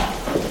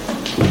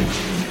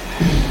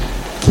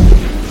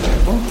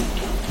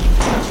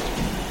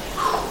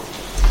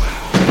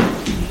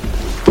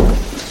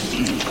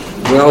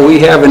Well, we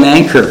have an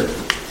anchor.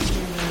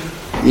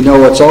 You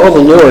know, it's all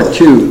the Lord,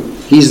 too.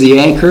 He's the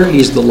anchor.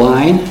 He's the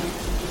line.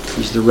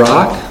 He's the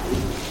rock.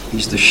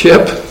 He's the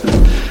ship.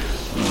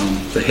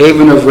 The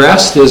haven of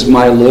rest is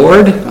my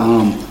Lord.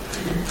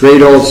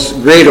 Great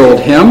old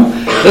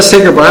hymn. Let's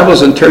take our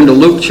Bibles and turn to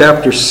Luke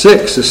chapter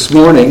 6 this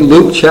morning.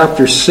 Luke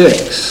chapter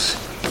 6.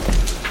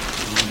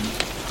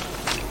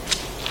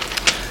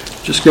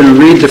 Just going to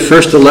read the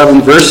first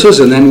 11 verses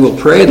and then we'll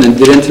pray and then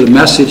get into the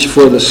message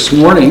for this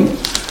morning.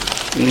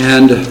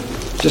 And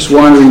just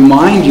want to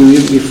remind you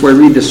before I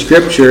read the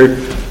scripture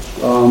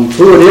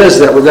who it is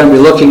that we're going to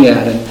be looking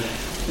at.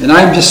 And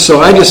I love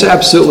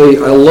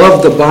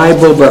the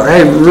Bible, but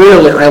I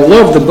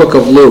love the book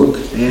of Luke.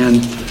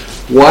 And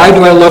why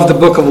do I love the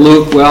book of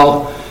Luke?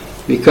 Well,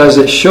 because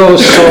it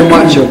shows so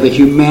much of the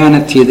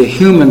humanity, the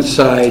human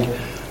side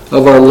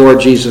of our Lord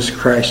Jesus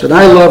Christ. And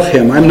I love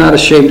him. I'm not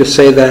ashamed to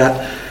say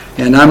that.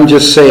 And I'm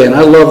just saying,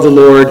 I love the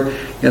Lord,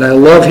 and I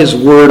love his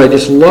word. I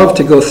just love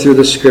to go through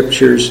the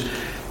scriptures,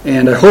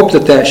 and I hope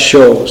that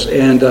shows.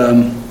 And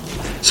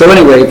so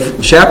anyway,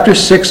 chapter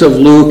 6 of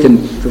Luke, and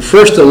the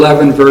first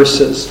 11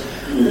 verses.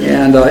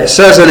 And it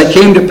says, "And it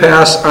came to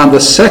pass on the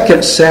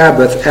second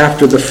Sabbath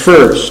after the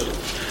first,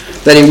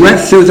 that he went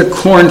through the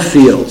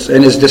cornfields,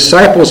 and his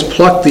disciples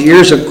plucked the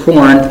ears of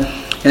corn,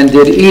 and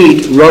did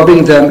eat,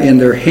 rubbing them in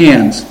their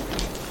hands.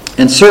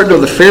 And certain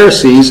of the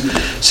Pharisees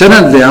said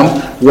unto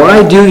them,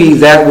 Why do ye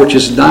that which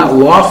is not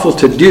lawful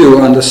to do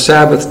on the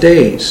Sabbath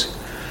days?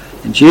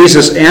 And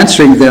Jesus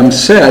answering them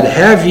said,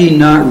 Have ye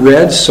not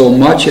read so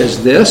much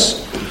as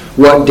this,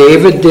 what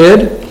David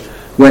did,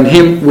 when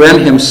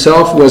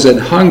himself was an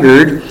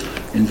hungered,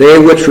 and they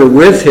which were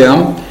with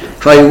him,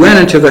 how he went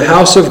into the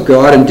house of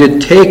God, and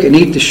did take and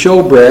eat the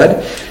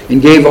showbread,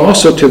 and gave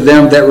also to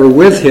them that were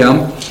with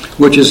him,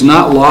 which is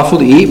not lawful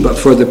to eat, but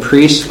for the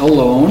priests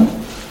alone.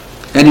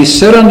 And he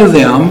said unto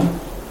them,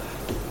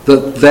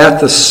 that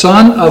the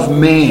Son of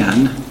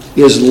Man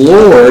is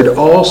Lord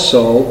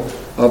also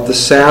of the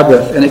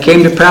Sabbath. And it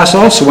came to pass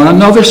also on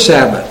another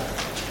Sabbath,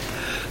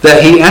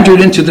 that he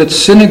entered into the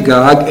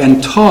synagogue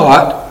and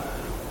taught,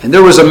 and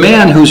there was a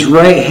man whose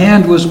right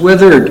hand was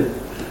withered.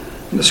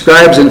 And the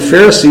scribes and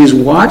Pharisees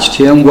watched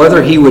him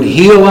whether he would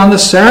heal on the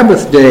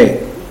Sabbath day,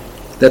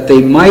 that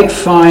they might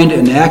find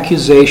an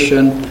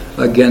accusation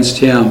against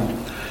him.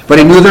 But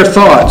he knew their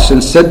thoughts,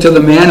 and said to the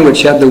man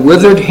which had the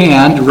withered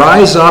hand,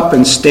 Rise up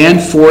and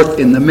stand forth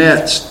in the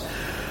midst.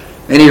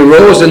 And he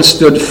arose and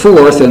stood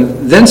forth,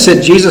 and then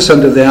said Jesus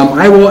unto them,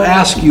 I will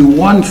ask you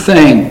one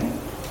thing.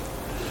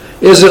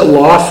 Is it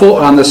lawful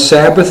on the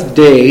Sabbath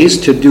days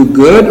to do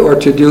good or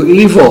to do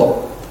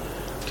evil,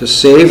 to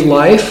save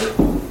life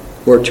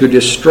or to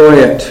destroy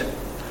it?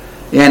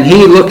 And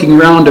he looking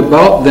round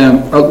about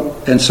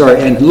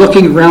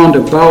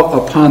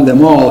upon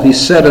them all, he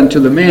said unto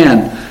the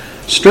man,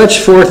 Stretch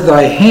forth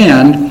thy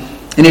hand,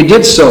 and he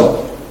did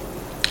so.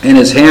 And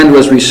his hand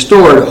was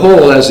restored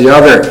whole as the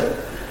other.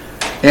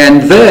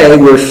 And they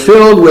were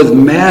filled with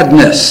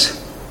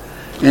madness,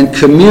 and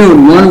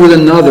communed one with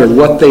another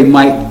what they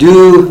might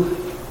do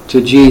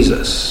to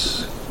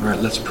Jesus. All right,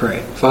 let's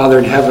pray. Father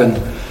in heaven,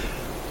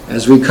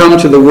 as we come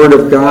to the Word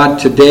of God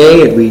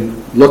today, and we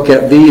look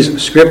at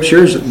these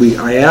scriptures,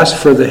 I ask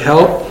for the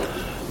help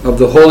of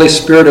the Holy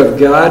Spirit of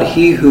God,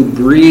 he who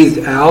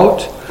breathed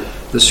out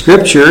the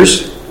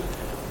scriptures,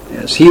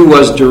 as he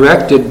was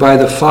directed by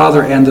the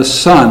Father and the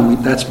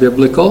Son. That's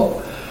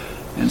biblical.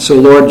 And so,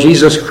 Lord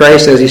Jesus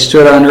Christ, as he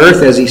stood on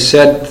earth, as he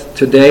said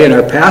today in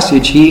our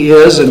passage, he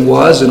is and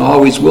was and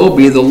always will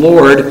be the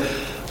Lord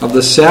of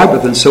the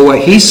Sabbath. And so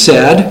what he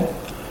said,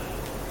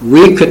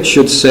 we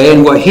should say,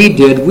 and what he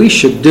did, we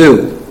should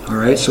do. All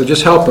right, so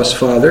just help us,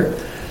 Father.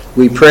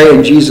 We pray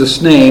in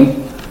Jesus'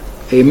 name.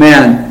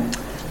 Amen.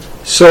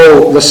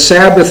 So the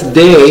Sabbath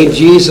day,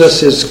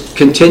 Jesus is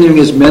continuing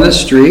his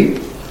ministry.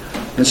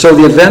 And so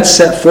the events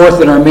set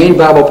forth in our main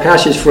Bible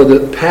passage for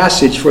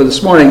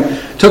this morning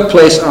took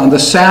place on the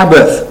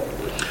Sabbath.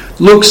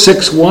 Luke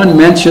 6:1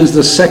 mentions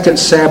the second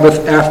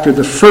Sabbath after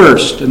the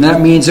first, and that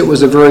means it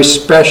was a very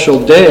special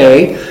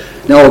day.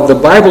 Now, the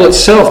Bible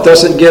itself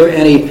doesn't give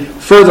any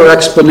further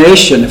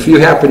explanation. If you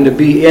happen to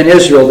be in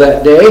Israel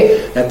that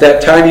day, at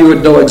that time you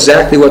would know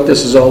exactly what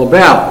this is all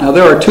about. Now,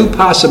 there are two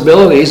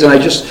possibilities, and I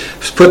just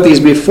put these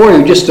before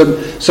you just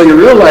so you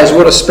realize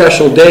what a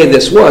special day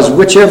this was,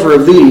 whichever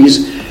of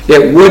these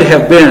it would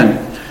have been.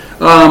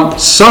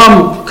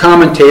 Some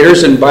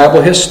commentators and Bible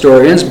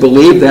historians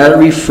believe that it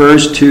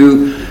refers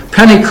to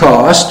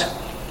Pentecost,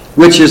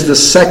 which is the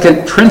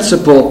second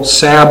principal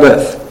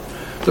Sabbath.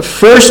 The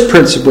first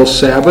principal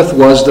Sabbath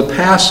was the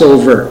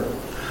Passover,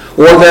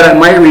 or that it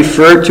might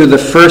refer to the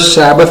first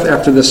Sabbath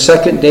after the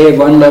second day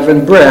of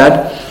unleavened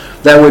bread,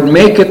 that would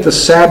make it the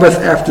Sabbath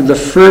after the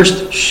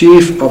first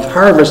sheaf of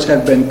harvest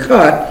had been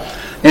cut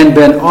and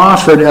been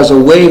offered as a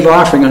wave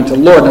offering unto the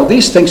Lord. Now,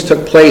 these things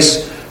took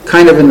place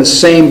kind of in the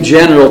same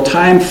general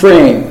time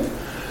frame.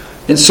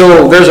 And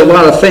so there's a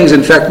lot of things.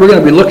 In fact, we're going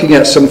to be looking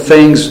at some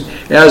things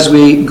as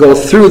we go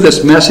through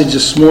this message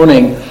this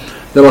morning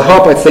that will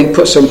help, I think,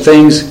 put some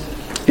things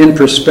in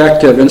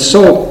perspective. And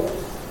so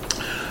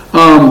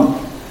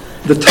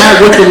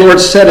what the Lord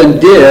said and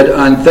did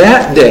on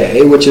that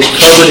day, which is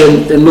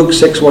covered in Luke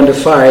 6,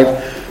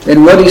 1-5,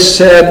 and what he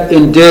said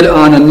and did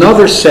on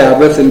another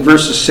Sabbath in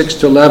verses 6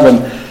 to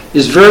 11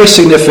 is very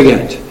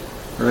significant.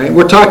 All right?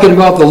 We're talking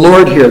about the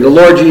Lord here, the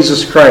Lord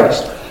Jesus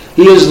Christ.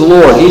 He is the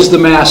Lord. He's the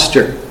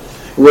Master.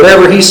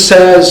 Whatever he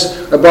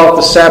says about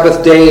the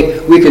Sabbath day,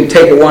 we can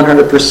take it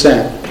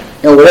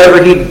 100%. And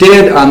whatever he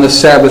did on the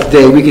Sabbath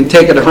day, we can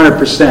take it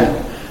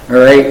 100%. All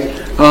right?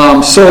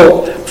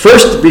 So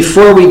first,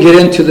 before we get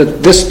into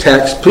this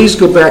text, please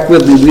go back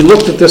with me. We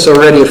looked at this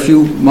already a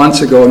few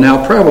months ago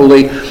now,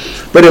 probably.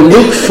 But in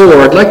Luke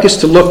 4, I'd like us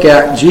to look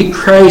at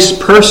Christ's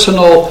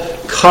personal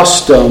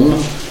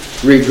custom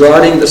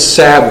regarding the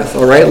Sabbath.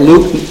 All right?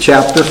 Luke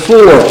chapter 4.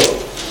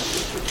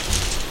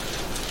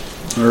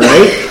 All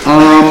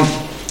right?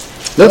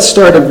 Let's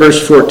start at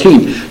verse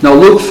 14. Now,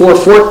 Luke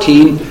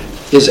 4:14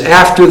 is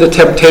after the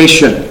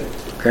temptation.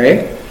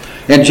 Okay?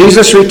 And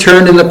Jesus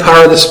returned in the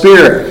power of the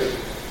Spirit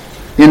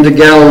into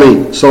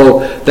Galilee. So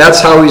that's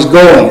how he's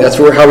going. That's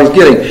how he's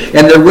getting.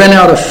 And there went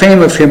out a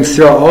fame of him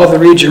throughout all the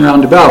region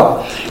round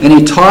about. And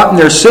he taught in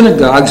their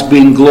synagogues,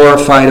 being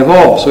glorified of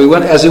all. So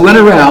as he went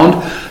around,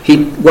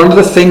 one of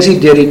the things he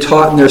did, he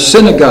taught in their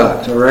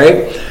synagogues. All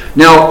right?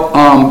 Now,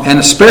 and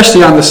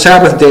especially on the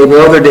Sabbath day, but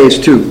other days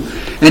too.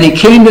 And he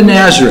came to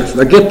Nazareth.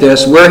 Now get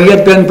this, where he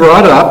had been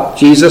brought up.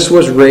 Jesus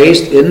was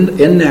raised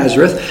in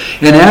Nazareth.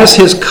 And as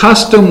his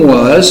custom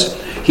was,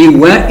 he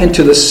went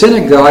into the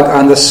synagogue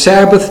on the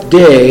Sabbath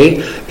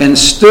day and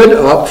stood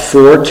up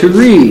to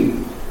read.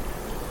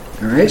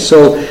 All right,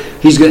 so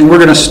we're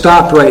going to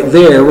stop right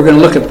there. We're going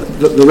to look at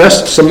the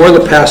rest, some more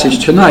of the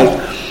passage tonight.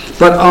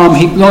 But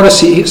notice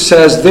he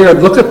says there,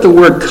 look at the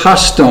word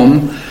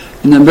custom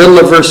in the middle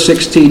of verse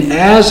 16,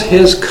 as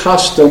his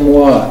custom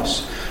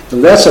was. So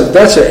that's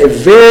a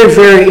very,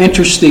 very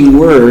interesting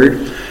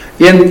word.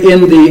 In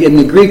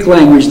the Greek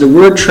language, the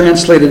word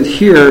translated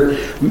here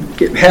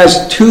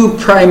has two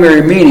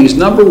primary meanings.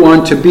 Number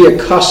one, to be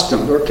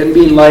accustomed, or can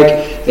mean like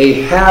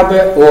a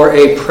habit or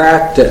a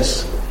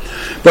practice.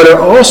 But it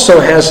also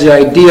has the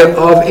idea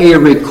of a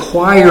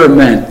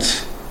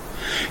requirement.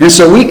 And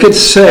so we could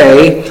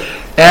say,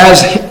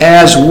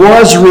 as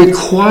was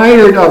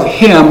required of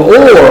him,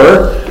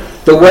 or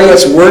the way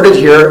it's worded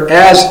here,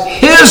 as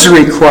his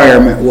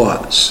requirement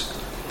was.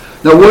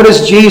 Now, what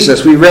is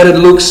Jesus? We read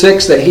in Luke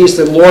 6 that he's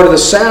the Lord of the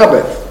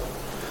Sabbath.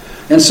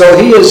 And so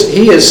he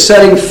is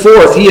setting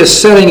forth, he is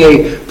setting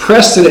a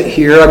precedent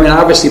here. I mean,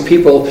 obviously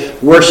people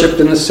worshipped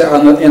in the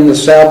Sabbath,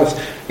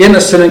 in the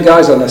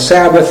synagogues on the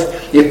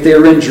Sabbath. If they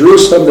were in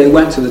Jerusalem, they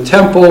went to the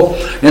temple.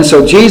 And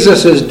so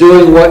Jesus is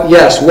doing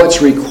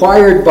what's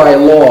required by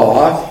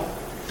law,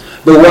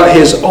 but what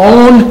his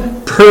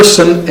own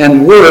person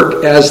and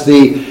work as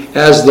the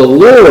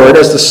Lord,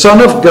 as the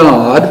Son of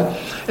God,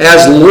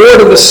 as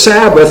Lord of the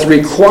Sabbath,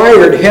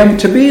 required him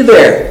to be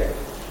there.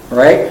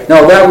 Right?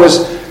 Now that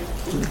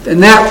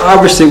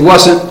obviously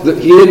wasn't,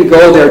 he didn't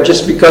go there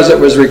just because it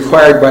was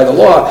required by the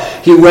law.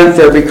 He went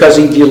there because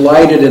he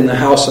delighted in the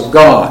house of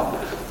God.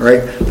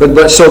 Right?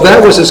 But so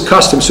that was his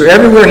custom. So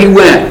everywhere he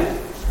went,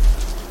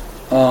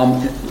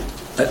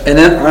 and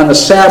then on the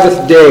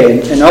Sabbath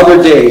day and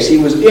other days, he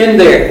was in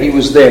there. He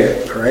was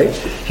there. Right?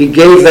 He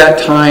gave that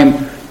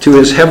time to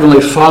his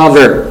heavenly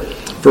Father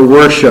for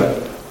worship.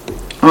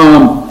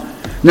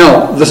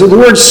 Now, the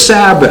word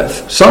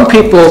Sabbath. Some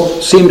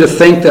people seem to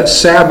think that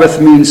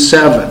Sabbath means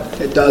 7.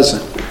 It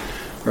doesn't.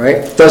 Right?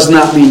 It does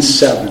not mean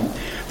 7.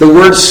 The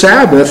word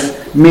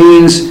Sabbath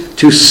means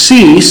to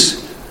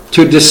cease,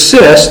 to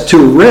desist, to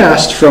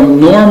rest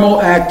from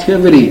normal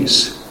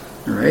activities.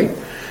 All right?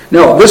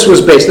 Now, this was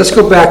based, let's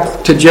go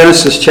back to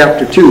Genesis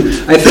chapter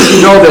 2. I think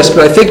you know this,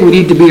 but I think we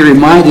need to be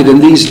reminded in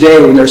these days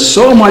when there's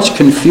so much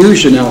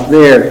confusion out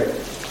there.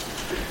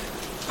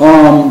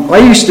 I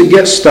used to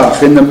get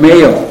stuff in the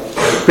mail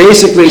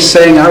basically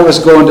saying I was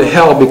going to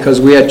hell because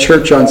we had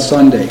church on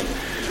Sunday.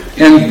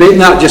 And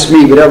not just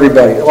me, but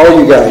everybody, all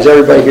you guys,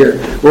 everybody here,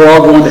 we're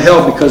all going to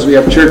hell because we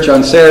have church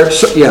on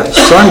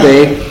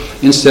Sunday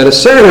instead of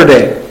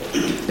Saturday.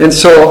 And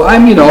so I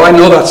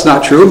know that's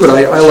not true, but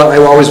I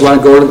always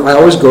want to go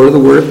to the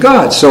Word of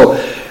God. So,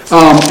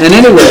 and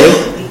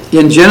anyway,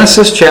 in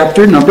Genesis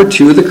chapter number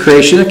 2, the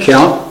creation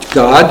account,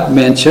 God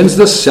mentions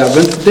the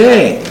seventh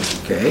day.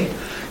 Okay.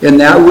 And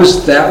that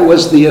was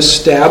the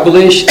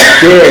established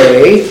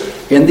day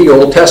in the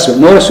Old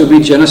Testament. Notice it would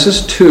be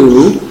Genesis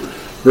 2,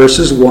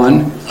 verses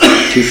 1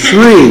 to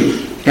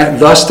 3. And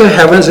thus the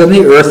heavens and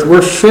the earth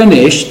were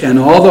finished, and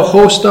all the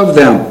host of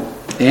them.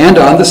 And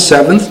on the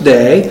seventh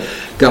day,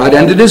 God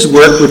ended his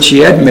work which he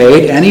had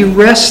made, and he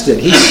rested.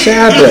 He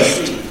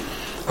Sabbathed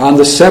on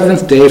the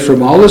seventh day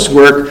from all his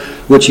work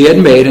which he had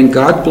made. And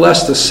God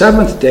blessed the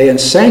seventh day and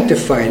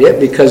sanctified it,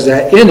 because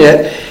that in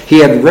it he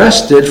had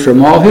rested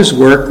from all his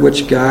work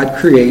which God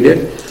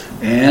created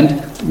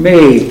and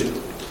made.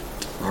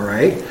 All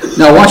right?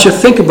 Now I want you to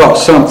think about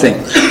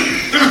something.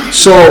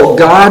 So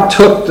God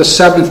took the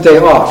seventh day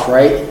off,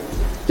 right?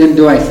 Didn't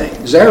do anything.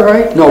 Is that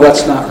right? No,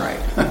 that's not right.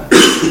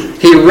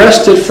 He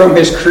rested from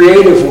his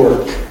creative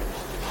work.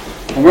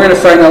 And we're going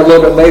to find out a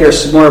little bit later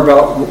some more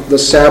about the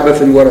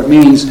Sabbath and what it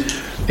means.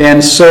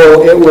 And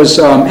so it was,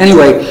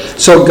 anyway,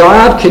 so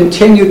God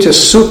continued to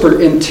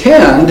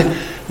superintend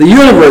the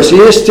universe. He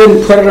just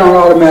didn't put it on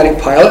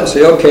automatic pilot and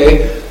say,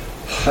 okay,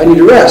 I need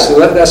to rest. So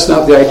that's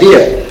not the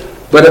idea.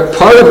 But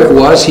part of it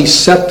was he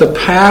set the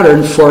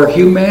pattern for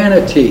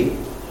humanity.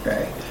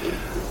 Okay.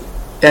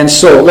 And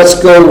so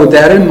let's go with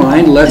that in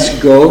mind.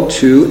 Let's go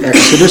to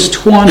Exodus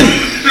 20.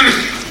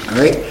 All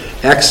right,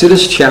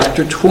 Exodus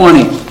chapter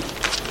 20.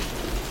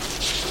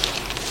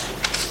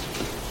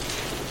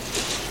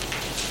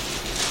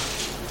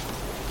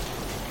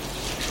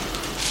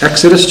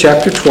 Exodus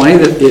chapter 20,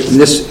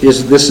 this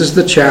is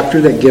the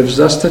chapter that gives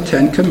us the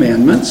Ten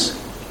Commandments.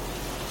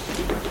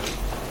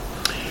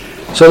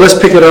 So let's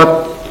pick it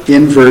up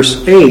in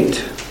verse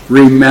 8.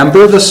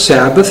 Remember the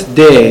Sabbath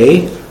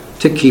day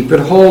to keep it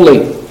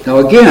holy. Now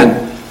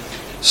again,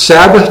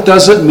 Sabbath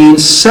doesn't mean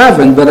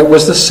 7, but it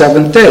was the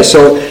 7th day.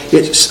 So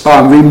it's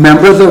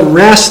remember the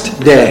rest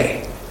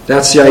day.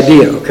 That's the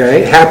idea,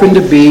 okay? It happened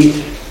to be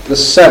the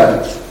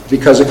 7th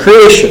because of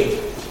creation.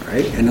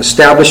 Right? And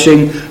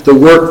establishing the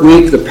work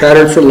week, the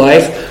pattern for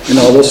life, and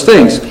all those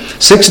things.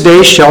 6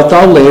 days shalt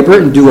thou labor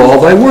and do all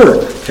thy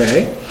work.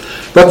 Okay?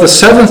 But the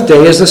 7th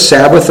day is the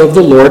Sabbath of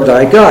the Lord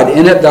thy God.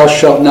 In it thou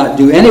shalt not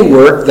do any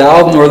work,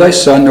 thou, nor thy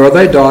son, nor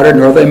thy daughter,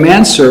 nor thy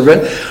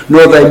manservant,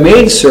 nor thy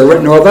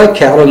maidservant, nor thy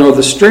cattle, nor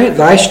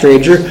thy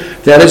stranger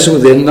that is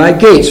within thy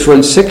gates. For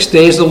in 6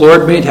 days the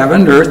Lord made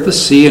heaven and earth, the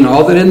sea, and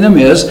all that in them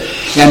is,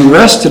 and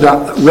rested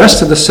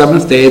the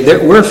 7th day.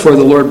 Wherefore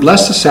the Lord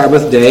blessed the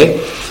Sabbath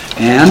day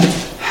and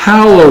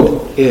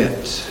hallowed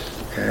it.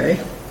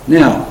 Okay.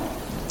 Now,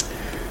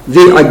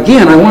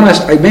 again,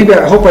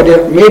 I hope I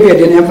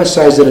didn't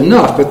emphasize it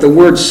enough, but the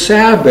word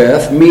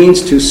Sabbath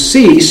means to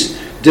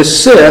cease,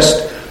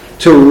 desist,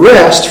 to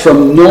rest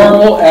from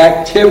normal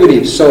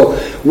activities. So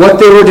what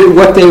they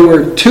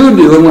were to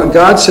do, and what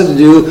God said to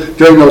do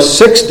during those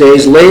 6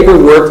 days, labor,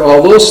 work,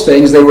 all those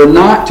things, they were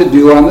not to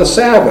do on the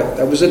Sabbath.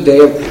 That was a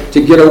day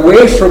to get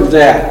away from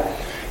that.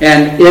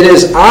 And it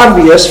is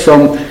obvious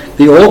from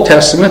the Old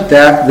Testament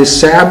that the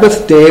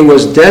Sabbath day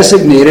was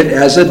designated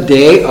as a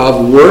day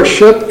of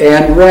worship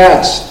and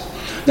rest.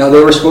 Now,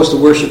 they were supposed to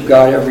worship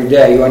God every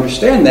day, you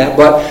understand that,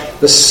 but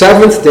the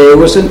 7th day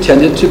was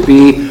intended to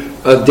be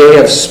a day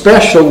of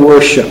special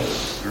worship,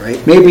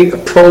 right? Maybe a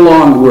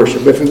prolonged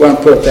worship, if we want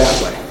to put it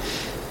that way.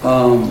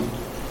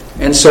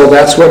 And so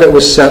that's what it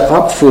was set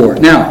up for.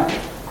 Now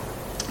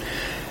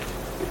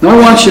I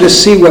want you to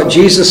see what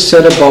Jesus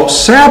said about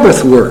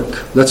Sabbath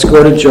work. Let's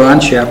go to John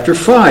chapter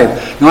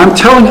 5. Now I want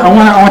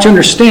you to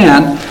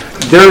understand,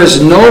 there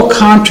is no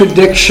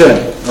contradiction,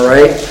 all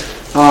right?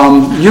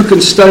 You can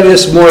study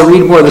this more,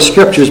 read more of the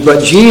scriptures,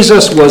 but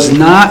Jesus was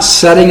not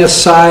setting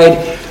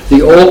aside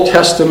the Old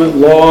Testament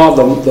law,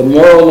 the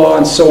moral law,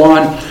 and so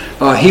on.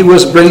 He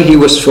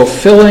was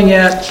fulfilling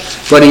it,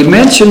 but he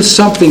mentioned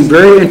something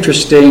very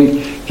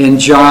interesting in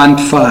John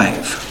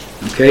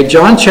 5. Okay,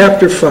 John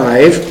chapter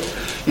 5.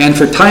 And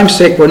for time's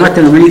sake, we're not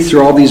going to read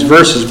through all these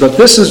verses, but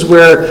this is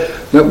where,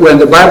 when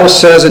the Bible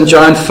says in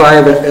John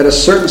 5, at a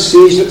certain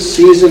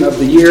season of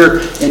the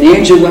year, an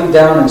angel went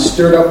down and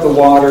stirred up the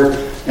water,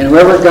 and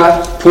whoever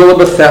got, Pool of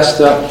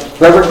Bethesda,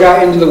 whoever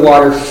got into the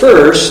water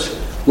first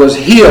was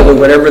healed of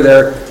whatever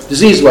their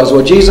disease was.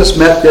 Well, Jesus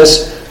met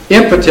this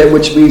impotent,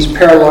 which means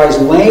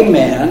paralyzed, lame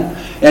man,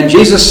 and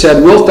Jesus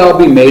said, wilt thou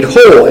be made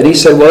whole? And he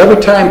said, well,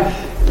 every time...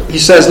 He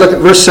says, look at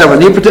verse 7.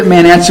 The impotent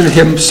man answered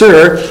him,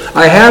 Sir,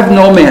 I have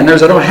no man. I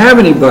don't have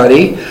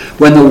anybody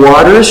when the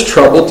water is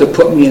troubled to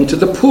put me into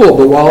the pool.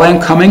 But while I'm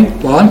coming,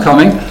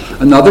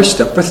 another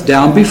steppeth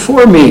down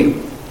before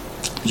me.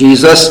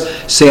 Jesus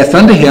saith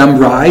unto him,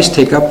 Rise,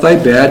 take up thy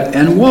bed,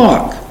 and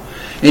walk.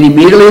 And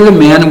immediately the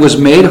man was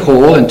made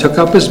whole, and took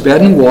up his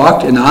bed and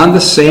walked, and on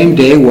the same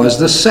day was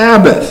the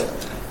Sabbath.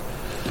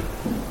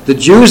 The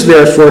Jews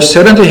therefore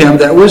said unto him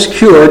that was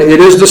cured,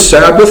 It is the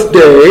Sabbath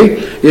day,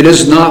 it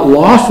is not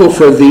lawful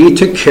for thee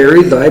to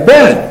carry thy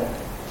bed.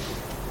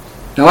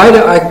 Now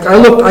I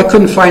looked, I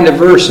couldn't find a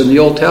verse in the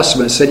Old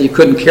Testament that said you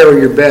couldn't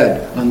carry your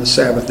bed on the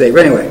Sabbath day.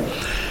 But anyway,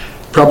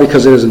 probably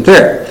because it isn't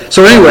there.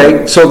 So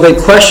anyway, so they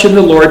questioned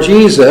the Lord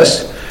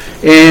Jesus,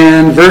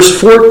 and verse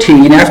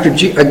 14,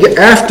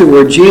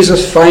 afterward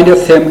Jesus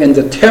findeth him in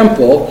the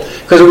temple,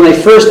 because when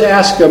they first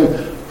asked him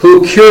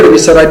who cured him, he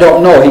said, I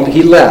don't know.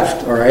 He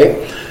left, all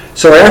right?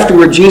 So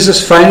afterward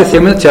Jesus findeth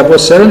him in the temple,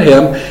 said unto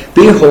him,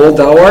 Behold,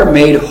 thou art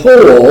made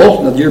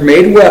whole, you're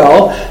made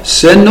well,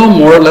 sin no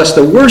more, lest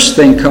a worse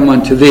thing come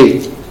unto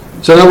thee.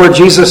 So in other words,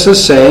 Jesus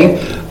is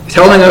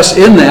telling us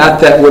in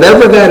that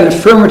whatever that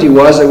infirmity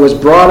was, it was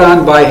brought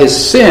on by his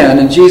sin,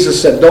 and Jesus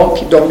said,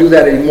 don't do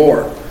that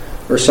anymore,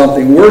 or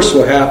something worse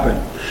will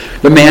happen.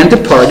 The man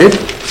departed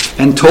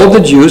and told the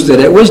Jews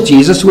that it was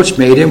Jesus which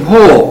made him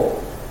whole.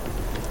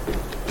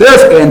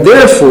 And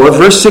therefore,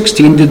 verse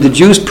 16, did the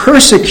Jews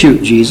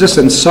persecute Jesus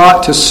and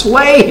sought to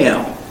slay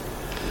him,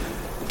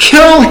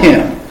 kill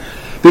him,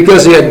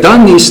 because he had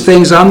done these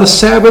things on the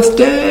Sabbath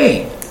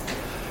day.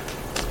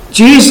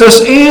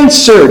 Jesus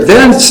answered.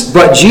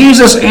 But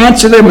Jesus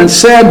answered them and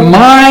said,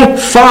 My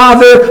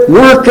Father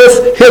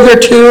worketh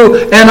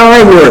hitherto, and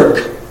I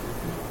work.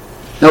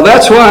 Now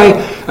that's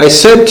why I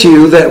said to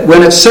you that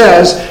when it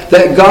says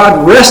that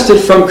God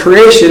rested from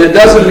creation, it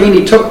doesn't mean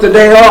he took the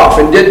day off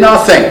and did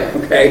nothing.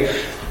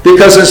 Okay?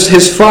 Because as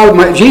his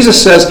Father,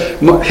 Jesus says,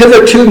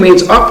 hitherto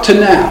means up to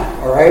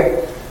now. All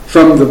right?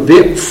 From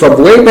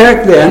way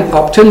back then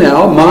up to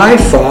now, my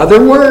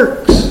Father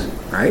works.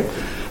 Right?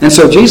 And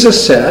so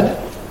Jesus said,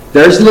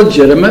 there's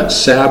legitimate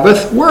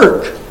Sabbath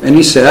work. And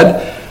he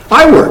said,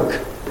 I work.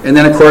 And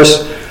then, of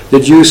course, the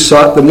Jews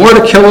sought the more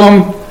to kill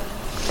him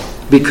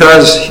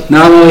because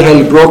not only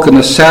had he broken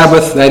the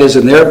Sabbath, that is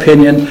in their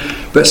opinion,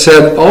 but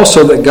said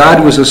also that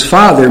God was his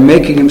Father,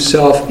 making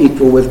himself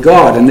equal with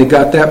God. And they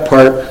got that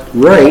part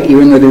right,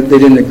 even though they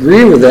didn't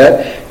agree with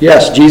that.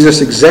 Yes,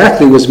 Jesus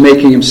exactly was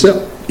making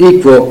himself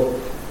equal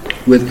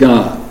with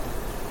God.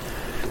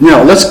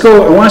 Now, let's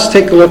go. I want us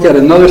to take a look at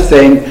another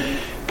thing.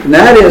 And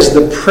that is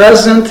the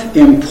present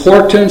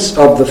importance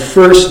of the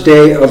first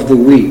day of the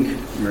week.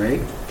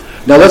 Right?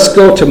 Now let's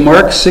go to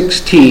Mark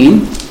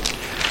 16.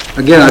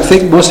 Again, I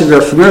think most of you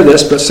are familiar with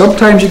this, but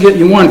sometimes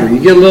you wonder. You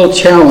get a little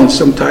challenged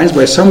sometimes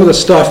by some of the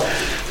stuff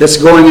that's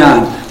going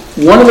on.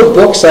 One of the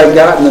books I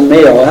got in the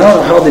mail, I don't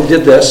know how they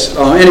did this,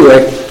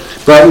 anyway,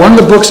 but one of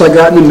the books I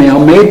got in the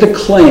mail made the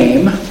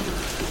claim,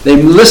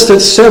 they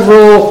listed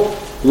several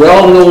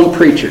well-known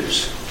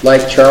preachers,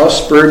 like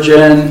Charles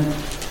Spurgeon,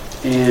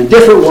 and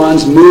different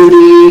ones,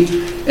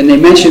 Moody, and they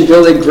mentioned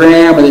Billy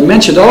Graham, and they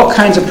mentioned all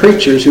kinds of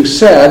preachers who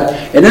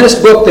said, and in this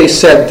book they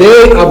said,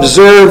 they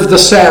observed the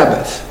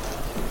Sabbath.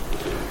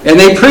 And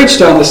they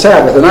preached on the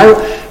Sabbath.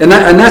 And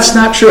that's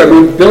not true. I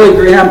mean, Billy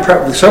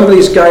Graham, some of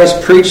these guys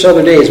preached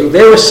other days, but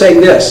they were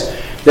saying this,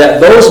 that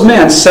those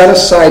men set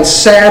aside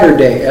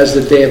Saturday as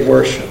the day of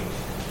worship.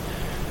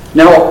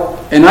 Now,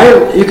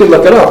 you can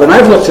look it up, and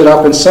I've looked it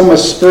up in some of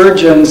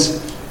Spurgeon's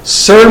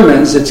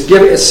sermons.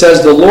 It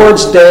says the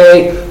Lord's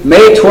Day,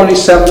 May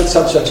 27th,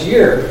 such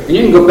year, and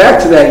you can go back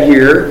to that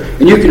year,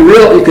 and you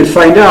can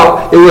find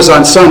out it was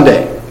on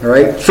Sunday. All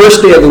right,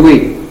 first day of the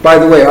week. By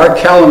the way, our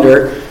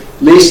calendar,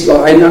 at least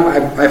I know,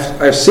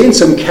 I've seen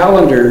some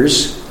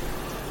calendars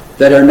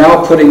that are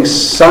now putting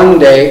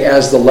Sunday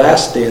as the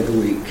last day of the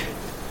week,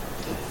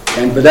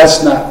 but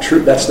that's not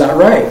true. That's not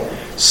right.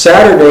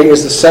 Saturday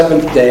is the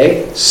seventh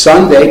day.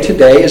 Sunday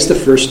today is the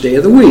first day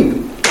of the week.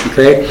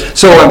 Okay,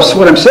 so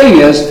what I'm saying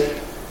is,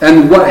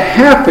 and what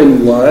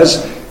happened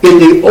was, in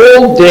the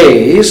old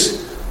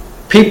days,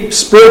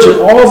 Spurgeon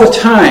all the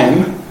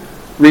time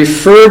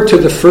referred to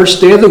the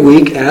first day of the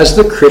week as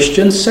the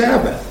Christian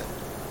Sabbath,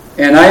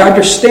 and I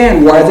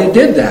understand why they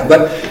did that.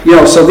 But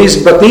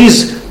these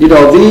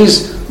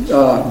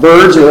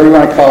birds, or whatever you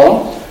want to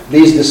call them,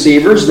 these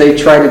deceivers, they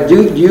try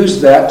to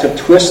use that to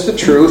twist the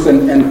truth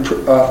and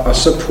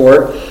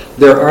support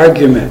their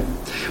argument.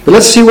 But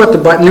let's see what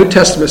the New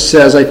Testament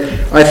says.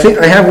 I think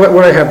I have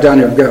what I have down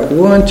here. I've got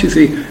 1, 2,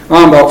 3,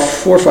 about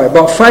 4 or 5,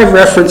 about 5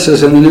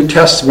 references in the New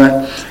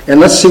Testament, and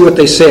let's see what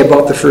they say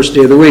about the first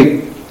day of the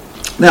week.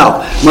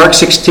 Now, Mark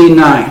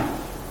 16:9.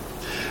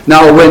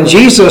 Now, when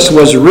Jesus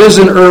was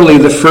risen early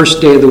the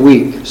first day of the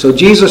week, so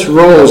Jesus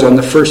rose on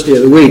the first day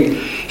of the week,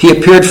 he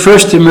appeared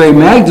first to Mary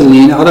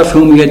Magdalene, out of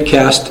whom he had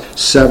cast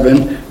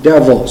 7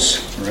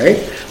 devils.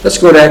 Right? Let's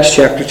go to Acts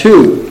chapter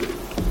 2.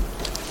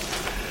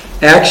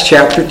 Acts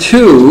chapter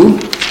 2.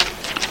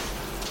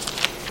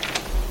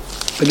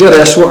 Again, I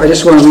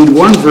just want to read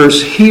one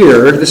verse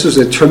here. This was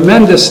a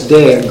tremendous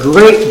day, a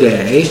great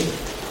day.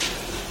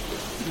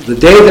 The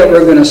day that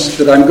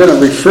I'm going to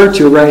refer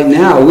to right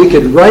now, we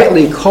could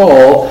rightly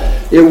call,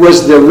 it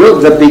was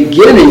the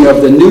beginning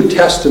of the New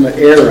Testament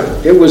era.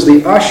 It was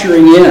the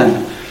ushering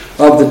in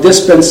of the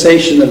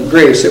dispensation of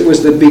grace. It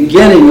was the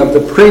beginning of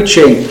the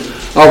preaching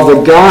of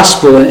the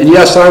gospel. And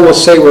yes, I will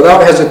say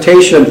without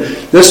hesitation,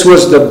 this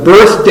was the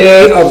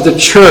birthday of the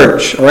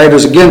church. All right,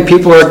 because again,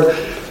 people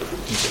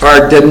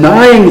are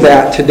denying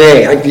that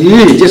today.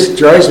 It just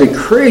drives me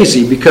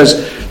crazy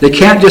because they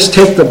can't just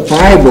take the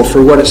Bible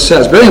for what it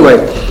says. But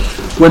anyway,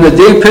 when the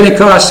day of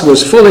Pentecost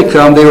was fully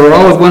come, they were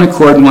all with one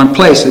accord in one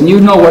place. And you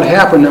know what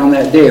happened on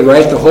that day,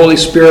 right? The Holy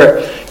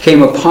Spirit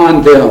came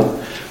upon them.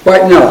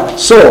 Right now,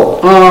 so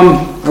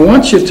I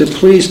want you to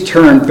please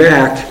turn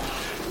back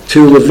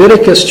to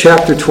Leviticus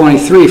chapter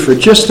 23 for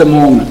just a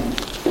moment.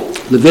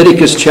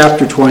 Leviticus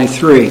chapter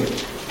 23.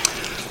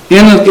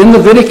 In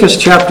Leviticus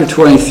chapter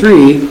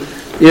 23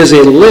 is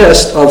a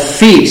list of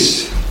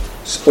feasts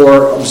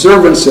or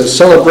observances,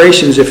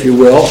 celebrations, if you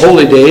will,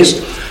 holy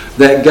days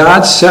that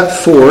God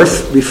set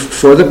forth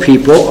for the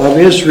people of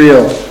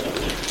Israel.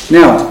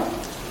 Now,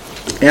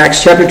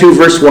 Acts chapter 2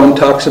 verse 1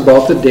 talks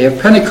about the day of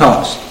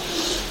Pentecost.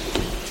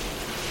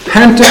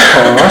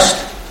 Pentecost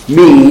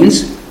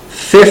means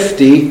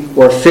 50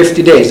 or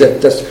 50 days.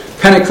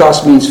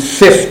 Pentecost means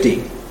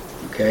 50.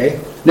 Okay?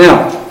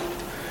 Now,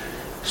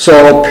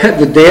 so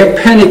the day of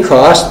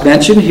Pentecost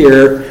mentioned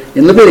here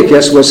in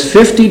Leviticus was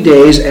 50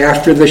 days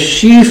after the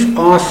sheaf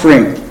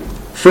offering,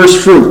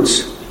 first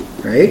fruits.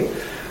 Right?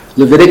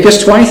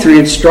 Leviticus 23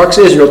 instructs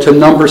Israel to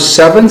number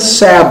 7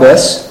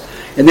 Sabbaths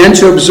and then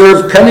to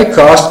observe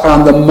Pentecost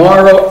on the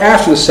morrow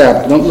after the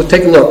Sabbath. Now,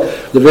 take a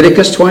look.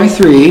 Leviticus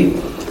 23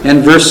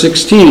 and verse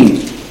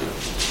 16.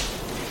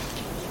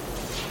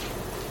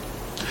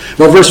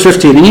 Well, verse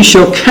 15. And ye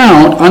shall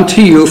count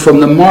unto you from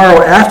the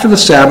morrow after the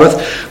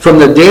Sabbath, from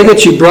the day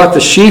that ye brought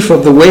the sheaf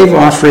of the wave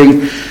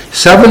offering,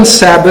 7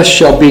 Sabbaths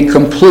shall be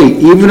complete.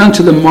 Even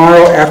unto the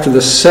morrow after the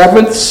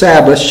 7th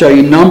Sabbath shall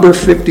ye number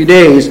 50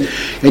 days,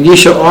 and ye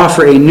shall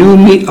offer a new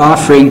meat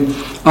offering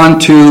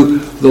unto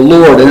the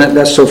Lord. And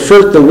that's so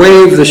first, the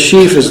wave, the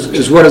sheaf,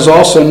 is what is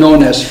also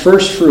known as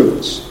first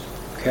fruits.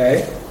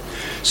 Okay?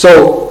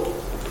 So,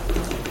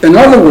 in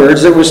other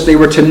words, they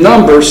were to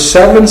number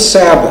 7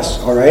 Sabbaths,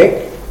 all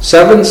right?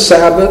 7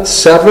 Sabbaths,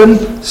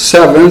 7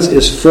 sevens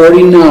is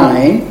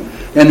 49,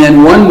 and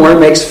then one more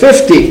makes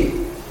 50.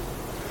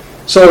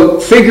 So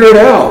figure it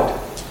out,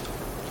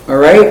 all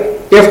right?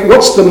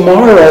 What's the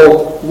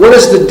morrow? What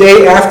is the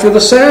day after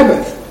the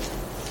Sabbath?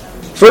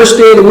 First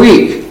day of the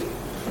week.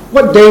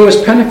 What day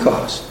was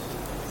Pentecost?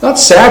 Not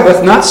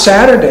Sabbath, not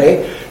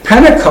Saturday.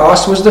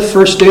 Pentecost was the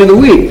first day of the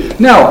week.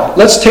 Now,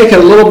 let's take it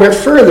a little bit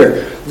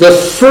further. The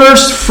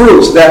first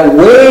fruits, that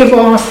wave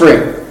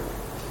offering.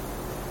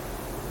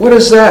 What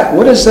is that?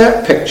 What is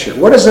that picture?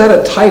 What is that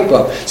a type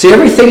of? See,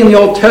 everything in the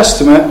Old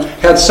Testament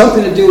had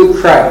something to do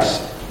with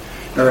Christ.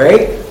 All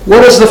right?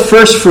 What is the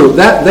first fruit?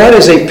 That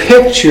is a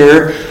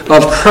picture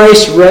of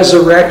Christ's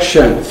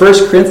resurrection.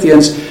 1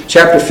 Corinthians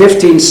chapter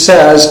 15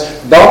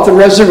 says about the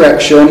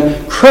resurrection,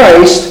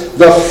 Christ,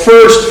 the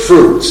first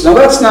fruits. Now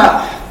that's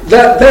not,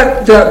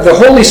 the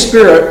Holy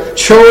Spirit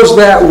chose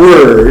that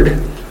word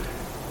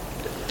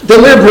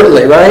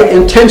deliberately, right?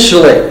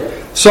 Intentionally.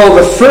 So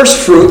the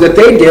first fruit that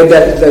they did,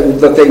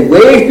 that they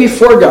waved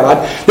before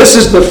God, this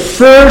is the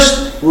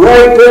first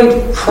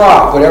ripened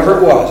crop, whatever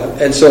it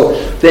was. And so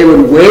they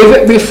would wave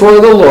it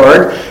before the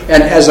Lord,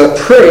 and as a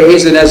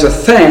praise and as a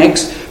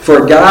thanks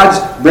for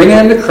God's bringing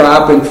in the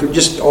crop and for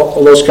just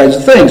all those kinds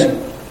of things.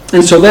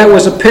 And so that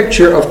was a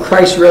picture of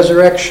Christ's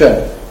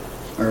resurrection.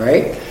 All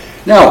right?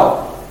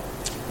 Now,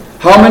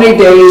 how many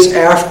days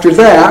after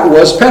that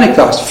was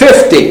Pentecost?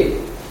 50.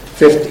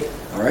 50.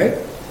 All right?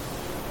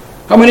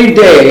 How many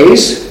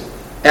days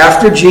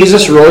after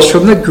Jesus rose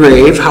from the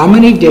grave, how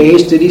many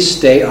days did he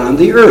stay on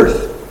the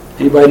earth?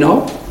 Anybody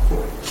know?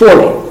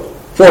 40.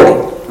 40.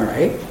 All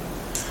right.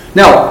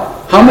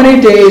 Now, how many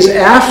days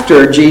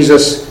after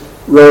Jesus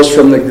rose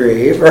from the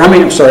grave, or how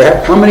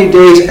many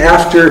days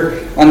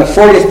after, on the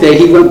 40th day,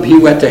 he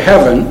went to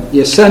heaven,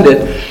 he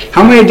ascended.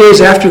 How many days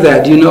after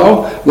that? Do you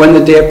know when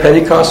the day of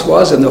Pentecost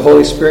was and the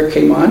Holy Spirit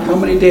came on? How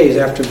many days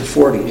after the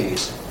 40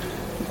 days?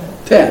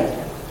 10.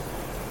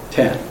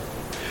 10.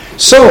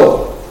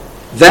 So,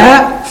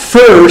 that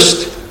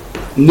first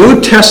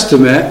New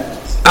Testament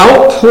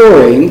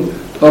outpouring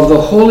of the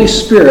Holy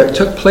Spirit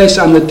took place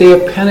on the day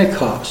of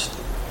Pentecost,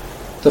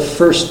 the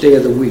first day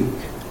of the week.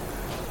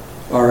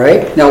 All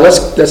right? Now,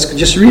 let's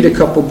just read a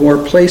couple more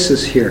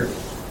places here.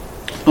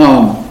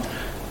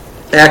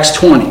 Acts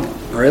 20.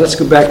 All right, let's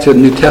go back to the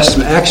New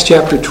Testament. Acts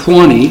chapter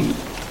 20.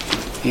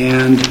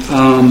 And...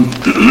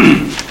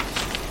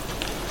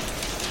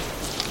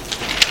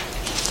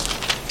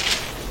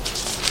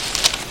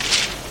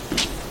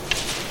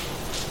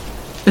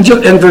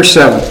 And verse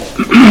 7.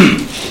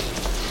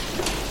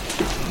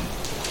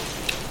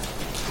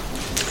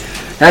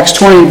 Acts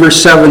 20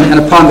 verse 7. And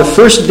upon the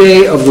first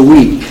day of the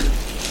week,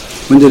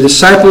 when the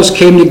disciples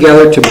came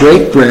together to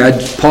break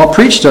bread, Paul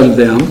preached unto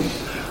them,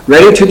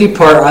 ready to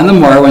depart on the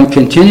morrow, and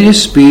continued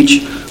his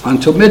speech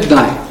until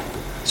midnight.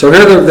 So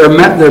here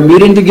they're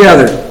meeting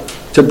together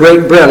to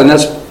break bread, and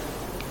that's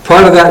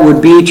part of that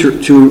would be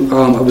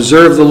to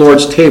observe the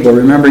Lord's table,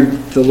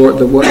 remembering the Lord,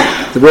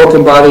 the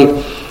broken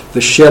body, the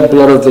shed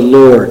blood of the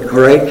Lord, all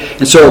right?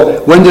 And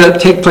so, when did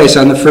that take place?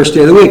 On the first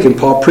day of the week, and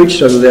Paul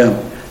preached unto them,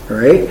 all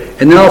right?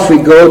 And now if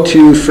we go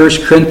to 1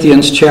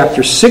 Corinthians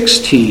chapter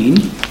 16,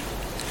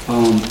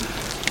 1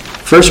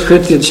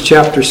 Corinthians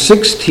chapter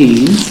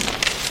 16,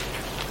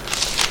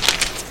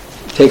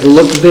 take a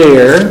look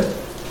there.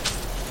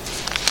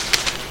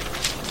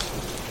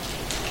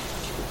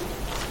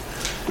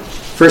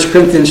 1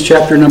 Corinthians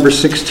chapter number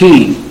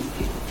 16,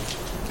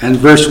 and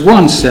verse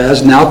 1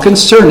 says, Now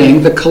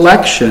concerning the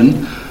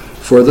collection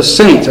for the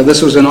saints. Now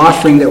this was an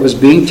offering that was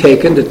being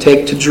taken to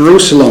take to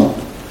Jerusalem.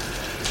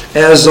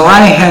 As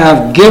I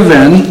have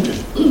given,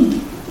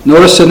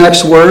 notice the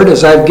next word,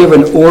 as I've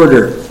given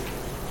order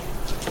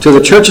to the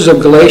churches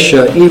of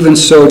Galatia, even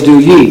so do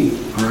ye.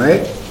 All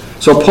right?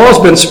 So Paul's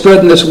been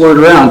spreading this word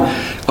around.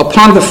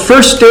 Upon the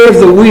first day of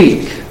the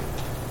week,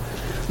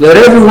 let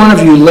every one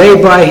of you lay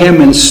by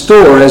him in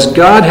store, as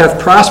God hath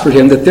prospered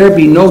him, that there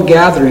be no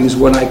gatherings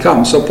when I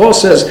come. So Paul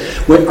says,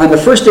 on the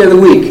first day of the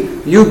week,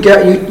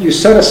 you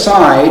set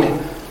aside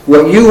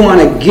what you want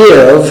to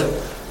give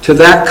to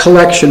that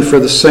collection for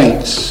the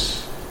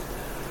saints.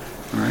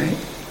 All right?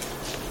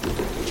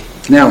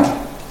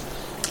 Now,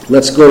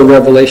 let's go to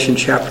Revelation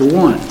chapter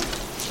 1.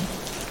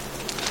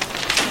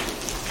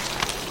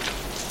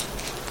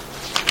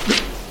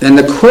 And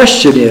the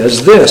question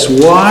is this: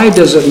 why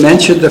does it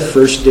mention the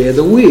first day of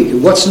the week?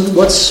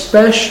 What's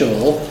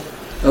special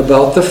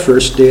about the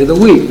first day of the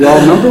week?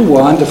 Well, number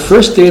one, the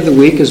first day of the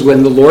week is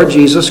when the Lord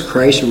Jesus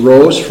Christ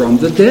rose from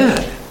the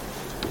dead.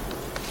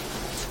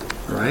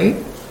 Right?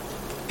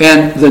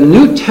 And the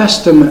New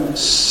Testament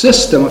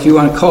system, if you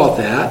want to call it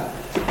that,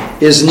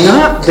 is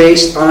not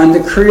based on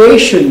the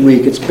creation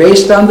week. It's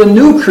based on the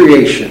new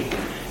creation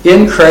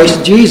in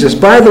Christ Jesus.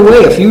 By the way,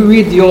 if you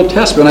read the Old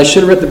Testament, I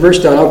should have read the verse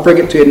down, I'll bring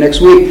it to you next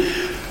week.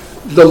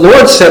 The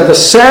Lord said the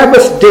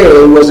Sabbath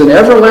day was an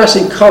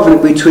everlasting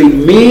covenant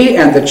between me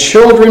and the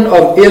children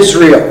of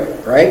Israel.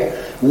 Right?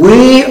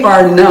 We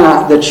are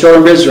not the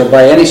children of Israel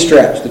by any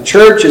stretch. The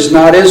church is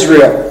not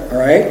Israel. All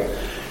right?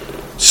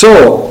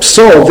 So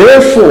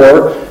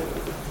therefore,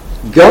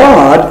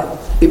 God,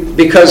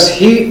 because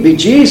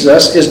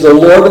Jesus is the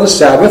Lord of the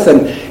Sabbath,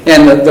 and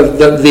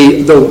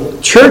the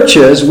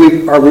churches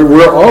we're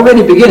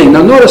already beginning.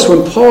 Now notice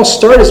when Paul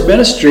started his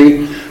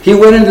ministry, he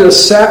went into the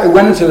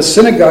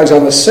synagogues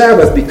on the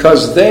Sabbath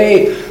because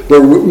they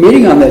were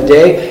meeting on that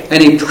day,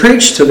 and he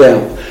preached to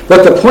them.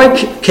 But the point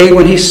came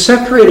when he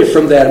separated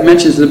from that. It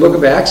mentions in the book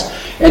of Acts,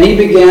 and he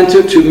began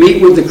to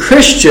meet with the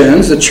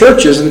Christians, the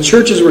churches, and the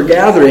churches were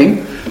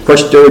gathering. Of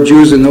course, there were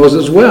Jews in those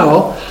as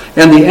well,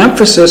 and the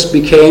emphasis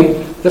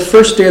became the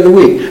first day of the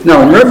week.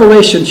 Now, in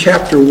Revelation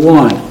chapter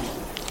 1,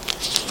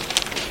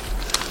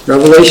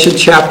 Revelation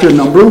chapter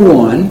number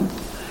 1,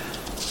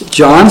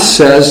 John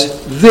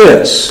says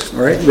this,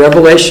 all right?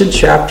 Revelation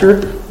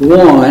chapter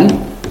 1,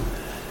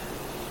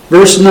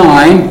 verse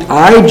 9,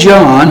 I,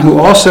 John, who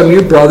also am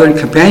your brother in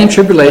companion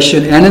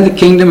tribulation and in the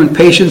kingdom and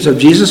patience of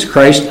Jesus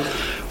Christ,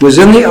 was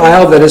in the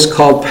isle that is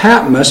called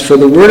Patmos for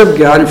the word of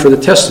God and for the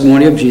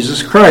testimony of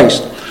Jesus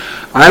Christ.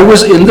 I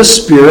was in the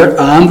Spirit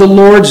on the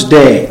Lord's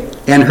day,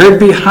 and heard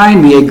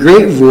behind me a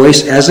great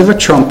voice as of a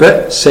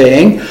trumpet,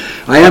 saying,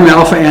 I am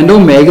Alpha and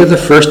Omega, the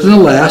first and the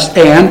last,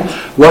 and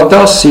what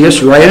thou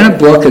seest write in a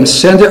book, and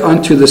send it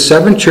unto the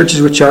 7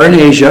 churches which are in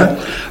Asia,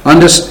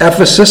 unto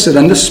Ephesus, and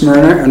unto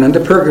Smyrna, and unto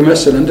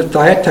Pergamos, and unto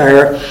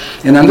Thyatira,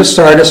 and unto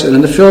Sardis, and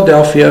unto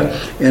Philadelphia,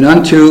 and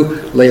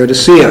unto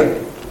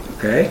Laodicea.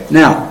 Okay?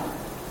 Now,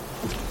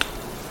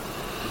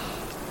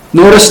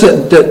 notice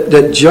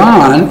that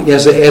John,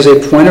 as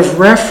a point of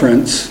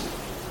reference,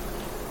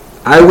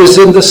 I was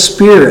in the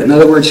Spirit. In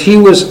other words, he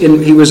was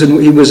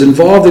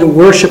involved in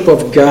worship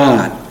of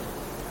God,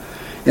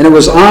 and it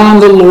was on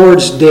the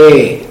Lord's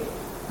day.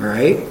 All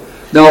right.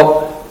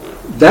 Now,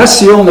 that's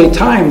the only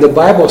time the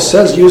Bible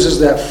uses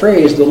that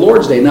phrase, the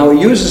Lord's day. Now, it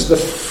uses the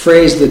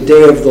phrase, the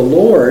day of the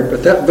Lord,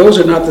 but those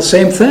are not the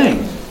same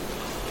thing.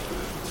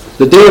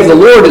 The day of the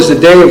Lord is the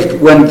day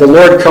of when the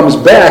Lord comes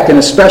back, and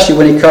especially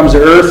when he comes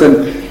to earth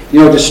and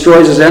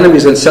destroys his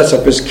enemies and sets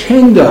up his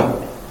kingdom.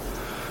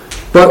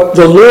 But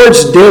the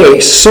Lord's day,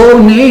 so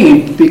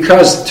named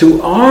because to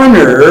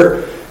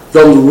honor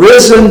the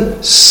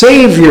risen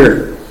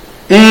Savior.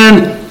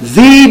 And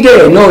the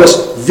day,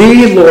 notice,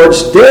 the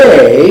Lord's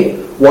day,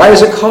 why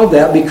is it called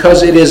that?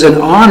 Because it is in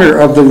honor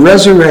of the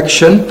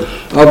resurrection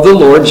of the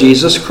Lord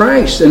Jesus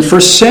Christ. And for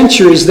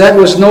centuries, that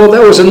was a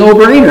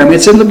no-brainer. I mean,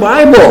 it's in the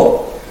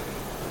Bible.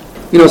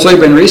 It's only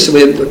been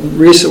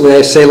recently,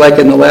 I say like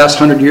in the last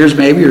 100 years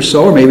maybe or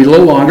so, or maybe a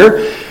little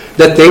longer,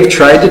 that they've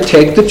tried to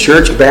take the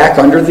church back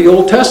under the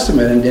Old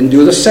Testament and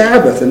do the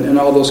Sabbath and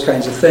all those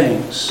kinds of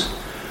things.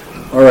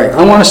 All right,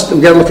 I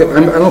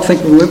don't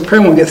think we probably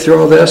won't get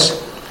through all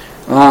this.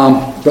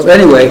 But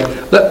anyway,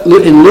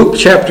 in Luke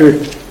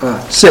chapter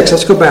 6,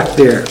 let's go back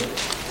there.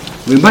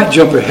 We might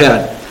jump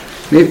ahead.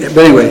 But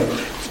anyway,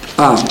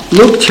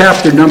 Luke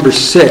chapter number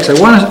 6, I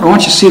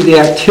want you to see the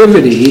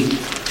activity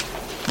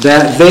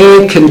that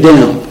they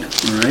condemned.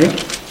 All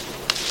right?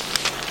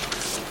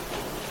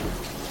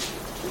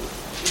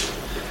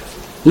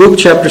 Luke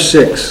chapter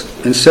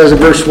 6, and says in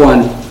verse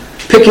 1,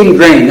 picking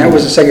grain. That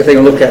was the second thing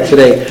I'll look at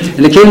today.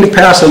 And it came to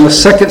pass on the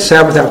second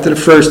Sabbath after the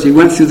first, he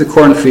went through the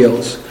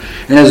cornfields.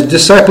 And his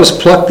disciples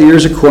plucked the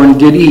ears of corn and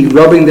did eat,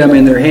 rubbing them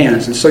in their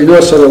hands. And so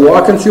they're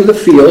walking through the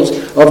fields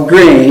of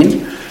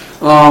grain,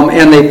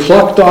 and they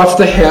plucked off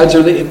the heads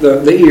or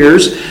the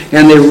ears,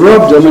 and they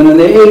rubbed them, and then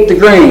they ate the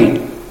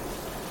grain.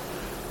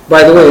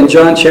 By the way, in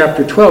John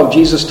chapter 12,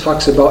 Jesus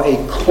talks about a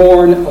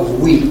corn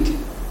of wheat.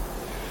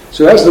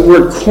 So as the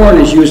word corn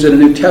is used in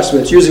the New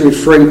Testament, it's usually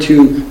referring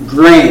to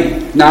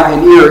grain, not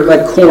an ear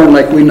like corn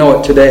like we know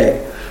it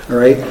today. All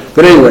right?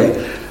 But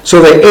anyway,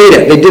 so they ate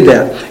it. They did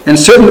that. And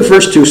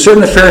verse 2,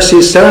 certain of the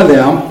Pharisees said unto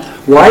them,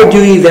 why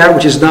do ye that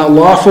which is not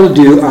lawful to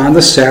do on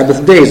the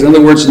Sabbath days? In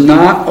other words,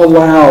 not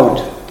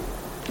allowed.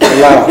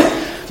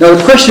 Now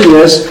the question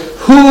is,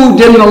 who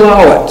didn't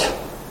allow it?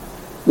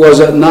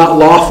 Was it not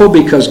lawful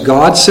because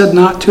God said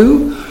not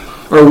to?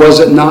 Or was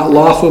it not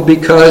lawful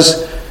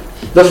because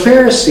the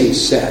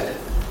Pharisees said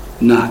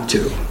not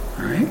to?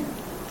 All right?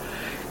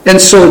 And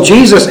so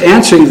Jesus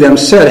answering them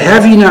said,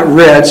 have ye not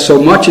read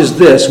so much as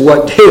this,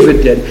 what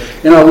David did?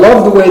 And I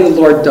love the way the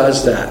Lord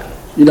does that.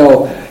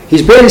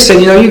 He's basically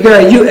saying,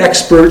 you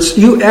experts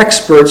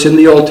in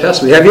the Old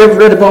Testament. Have you ever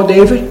read about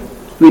David?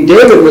 I mean,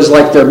 David was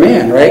like their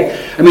man, right?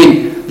 I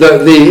mean,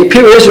 the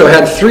people of Israel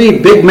had three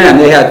big men.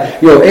 They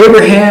had,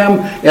 Abraham,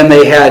 and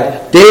they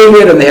had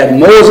David, and they had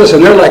Moses,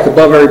 and they're like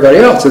above everybody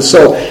else. And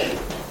so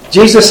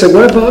Jesus said,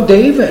 what about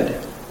David?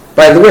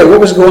 By the way, what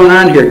was going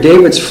on here?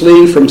 David's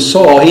fleeing from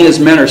Saul. He and his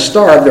men are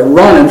starved. They're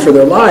running for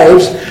their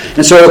lives.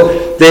 And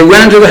so they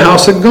went into the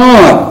house of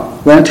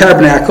God, went to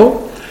tabernacle,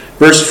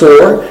 verse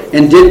 4,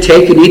 and did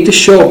take and eat the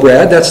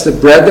showbread. That's the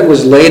bread that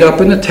was laid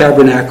up in the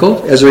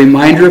tabernacle as a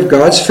reminder of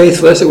God's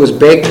faithfulness. It was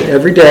baked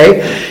every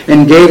day,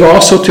 and gave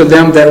also to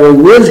them that were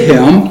with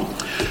him,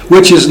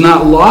 which is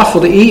not lawful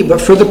to eat, but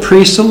for the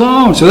priests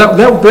alone. So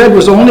that bread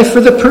was only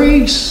for the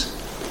priests.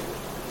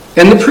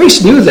 And the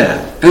priests knew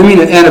that. I mean,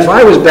 and if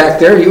I was back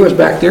there, you was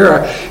back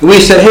there, and we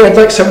said, hey, I'd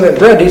like some of that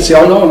bread, he'd say,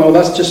 oh, no,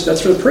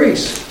 that's for the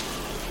priests.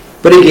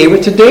 But he gave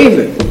it to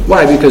David.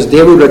 Why? Because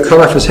David would have cut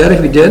off his head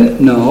if he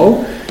didn't?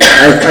 No.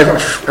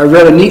 I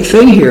read a neat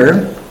thing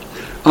here,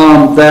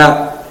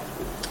 that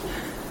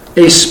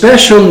a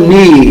special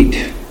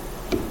need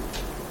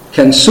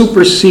can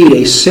supersede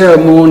a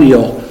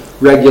ceremonial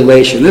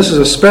regulation. This is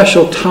a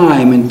special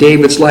time in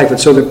David's life, and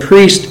so the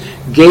priest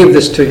gave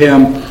this to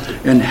him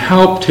and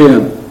helped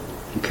him.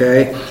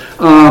 Okay?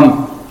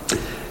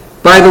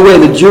 By the way,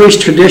 the Jewish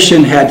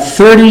tradition had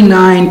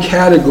 39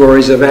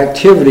 categories of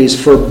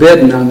activities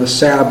forbidden on the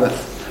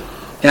Sabbath,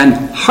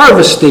 and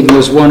harvesting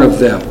was one of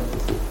them.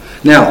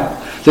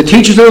 Now, the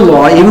teachers of the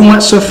law even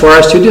went so far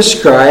as to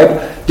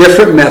describe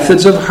different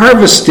methods of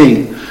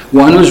harvesting.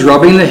 One was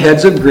rubbing the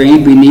heads of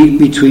grain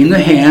between the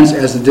hands,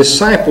 as the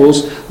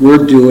disciples were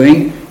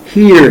doing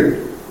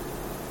here.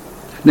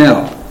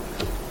 Now,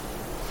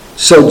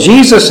 so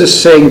Jesus is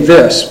saying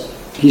this.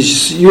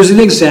 He's using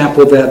the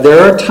example that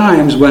there are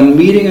times when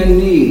meeting a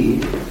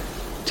need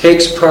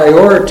takes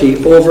priority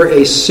over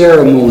a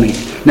ceremony.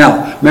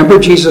 Now, remember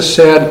Jesus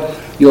said,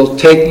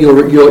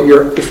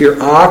 if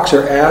your ox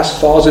or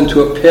ass falls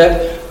into a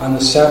pit on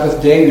the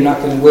Sabbath day, you're not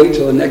going to wait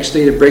till the next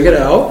day to bring it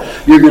out.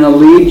 You're going to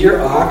lead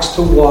your ox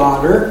to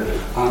water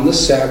on the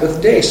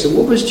Sabbath day. So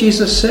what was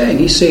Jesus saying?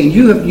 He's saying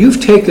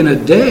you've taken a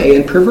day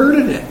and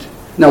perverted it.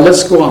 Now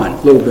let's go on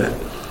a little bit.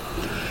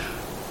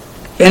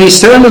 And he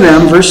said unto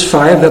them, verse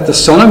 5, that the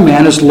Son of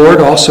Man is Lord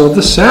also of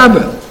the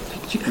Sabbath.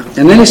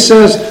 And then he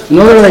says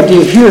another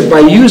idea here, by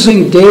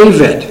using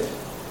David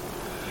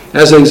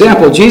as an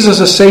example.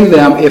 Jesus is saying to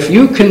them, if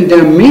you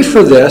condemn me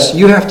for this,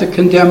 you have to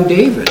condemn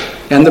David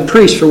and the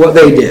priests for what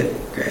they did.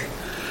 Okay.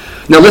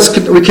 Now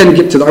we can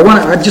get to that.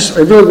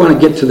 I really want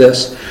to get to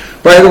this.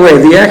 By the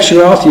way, the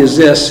actuality is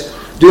this.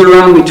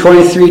 Deuteronomy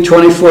 23,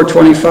 24,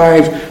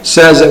 25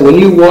 says that when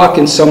you walk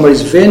in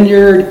somebody's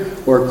vineyard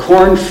or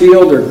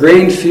cornfield or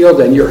grain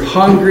field and you're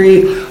hungry,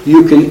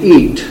 you can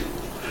eat.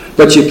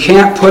 But you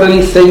can't put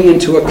anything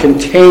into a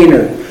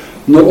container.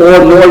 Nor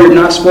you're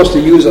not supposed to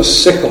use a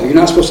sickle. You're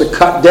not supposed to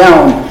cut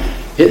down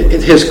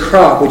his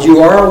crop, but you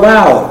are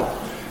allowed.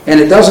 And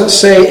it doesn't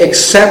say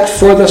except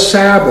for the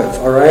Sabbath,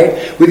 all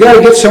right? We've got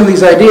to get some of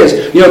these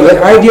ideas.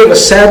 The idea of a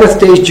Sabbath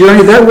day's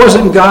journey, that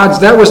wasn't God's.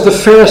 That was the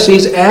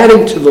Pharisees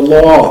adding to the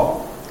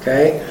law,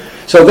 okay?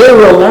 So they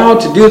were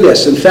allowed to do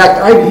this. In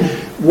fact,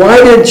 why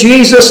did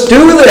Jesus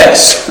do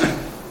this?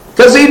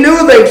 Because he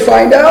knew they'd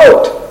find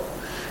out.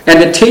 And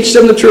to teach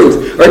them the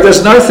truth. All right, there's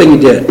another thing he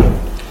did.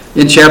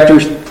 In chapter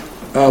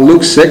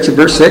Luke 6,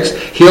 verse 6,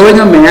 healing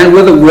a man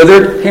with a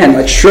withered hand,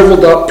 like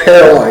shriveled up,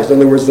 paralyzed. In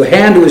other words, the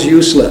hand was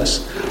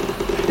useless.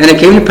 And it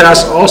came to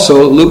pass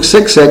also, Luke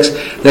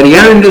 6:6, that he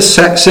entered into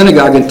the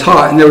synagogue and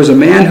taught, and there was a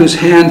man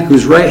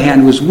whose right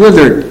hand was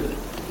withered.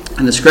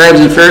 And the scribes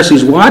and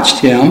Pharisees watched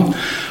him,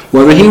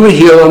 whether he would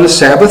heal on the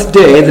Sabbath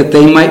day, that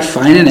they might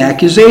find an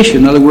accusation.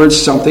 In other words,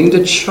 something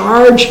to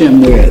charge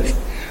him with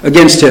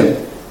against him.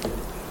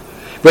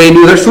 But he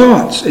knew their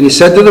thoughts. And he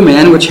said to the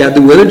man which had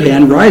the withered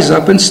hand, rise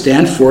up and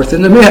stand forth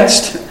in the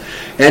midst.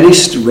 And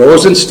he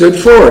rose and stood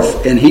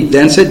forth. And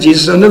then said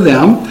Jesus unto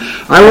them,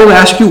 I will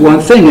ask you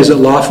one thing. Is it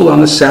lawful on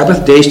the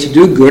Sabbath days to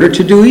do good or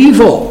to do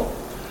evil?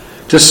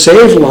 To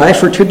save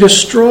life or to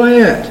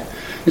destroy it?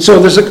 And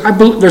so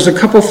there's a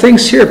couple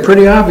things here,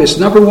 pretty obvious.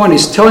 Number one,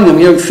 he's telling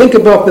them, think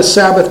about the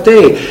Sabbath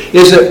day.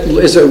 Is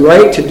it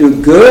right to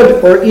do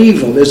good or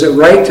evil? Is it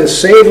right to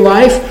save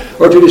life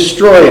or to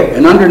destroy it?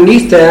 And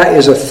underneath that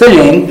is a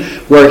thing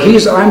where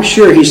I'm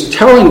sure he's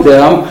telling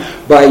them,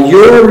 by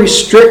your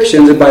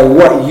restrictions and by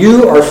what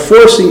you are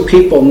forcing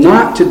people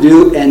not to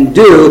do and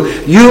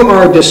do, you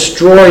are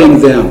destroying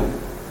them,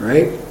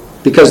 right?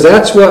 Because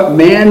that's what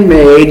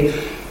man-made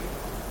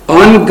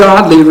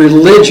ungodly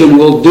religion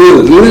will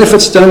do, even if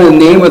it's done in the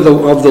name of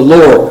the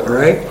Lord, all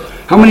right?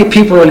 How many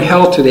people are in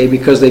hell today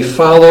because they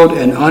followed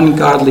an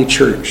ungodly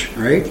church,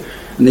 right?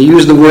 And they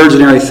use the words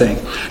and everything.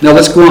 Now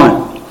let's go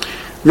on.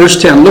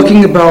 Verse 10,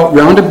 looking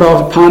round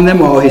about upon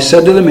them all, he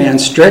said to the man,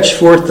 stretch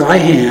forth thy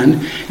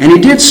hand. And he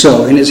did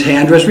so, and his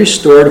hand was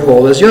restored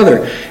whole as the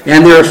other.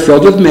 And they were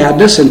filled with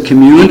madness and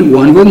communed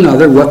one with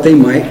another what they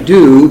might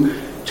do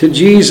to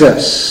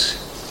Jesus.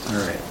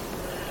 All right.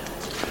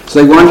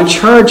 So they wanted to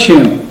charge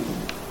him.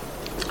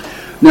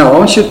 Now, I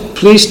want you to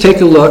please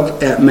take a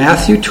look at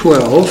Matthew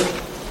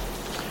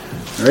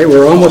 12. All right,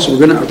 we're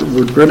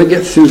going to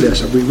get through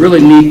this. We really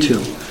need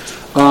to.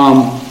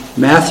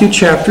 Matthew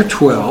chapter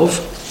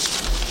 12.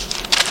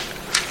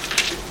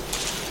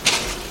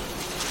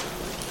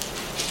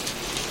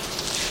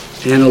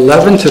 And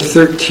 11 to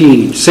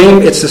 13.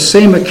 It's the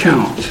same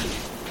account.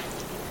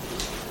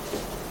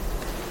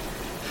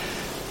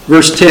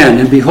 Verse 10,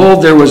 and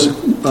behold, there was,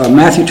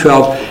 Matthew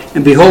 12,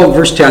 and behold,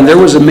 verse 10, there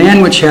was a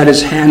man which had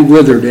his hand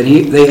withered,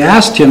 and they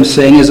asked him,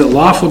 saying, is it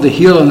lawful to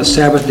heal on the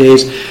Sabbath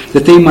days,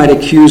 that they might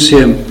accuse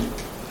him?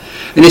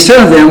 And he said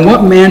unto them,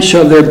 what man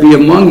shall there be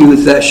among you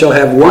that shall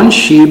have one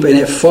sheep, and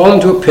it fall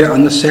into a pit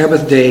on the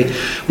Sabbath day?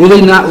 Will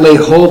he not lay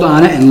hold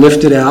on it and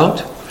lift it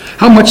out?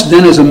 How much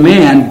then is a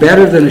man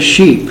better than a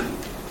sheep?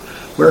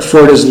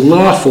 Wherefore it is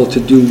lawful to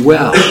do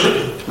well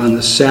on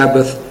the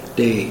Sabbath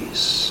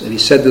days. And he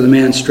said to the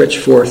man, stretch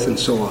forth, and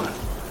so on.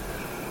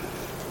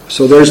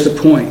 So there's the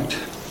point.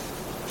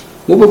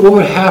 What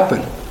would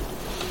happen?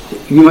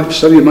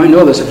 Some of you might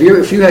know this.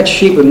 If you had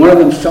sheep and one of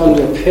them fell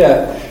into a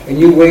pit, and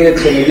you waited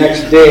till the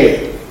next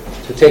day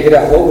to take it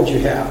out, what would you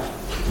have?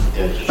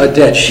 A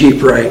dead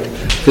sheep, right?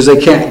 Because they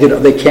can't get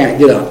up. They can't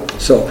get up.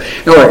 So,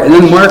 all right. And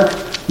then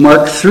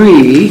Mark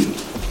 3.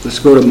 Let's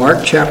go to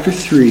Mark chapter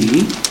 3.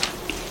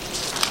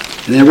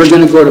 And then we're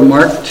going to go to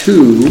Mark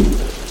 2,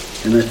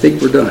 and I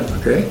think we're done,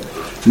 okay?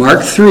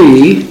 Mark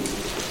 3,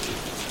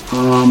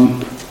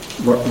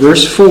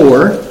 verse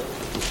 4.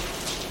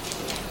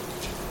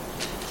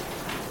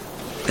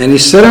 And he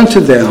said unto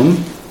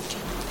them,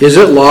 is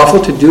it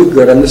lawful to do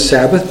good on the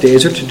Sabbath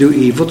days, or to do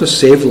evil, to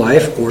save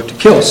life, or to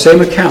kill?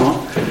 Same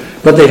account,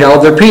 but they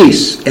held their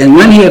peace. And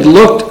when he had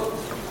looked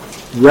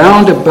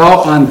round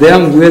about on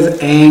them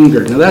with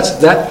anger. Now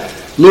that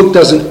Luke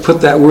doesn't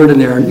put that word in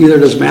there, and neither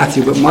does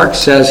Matthew, but Mark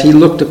says he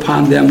looked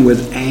upon them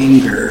with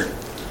anger,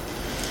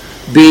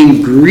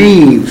 being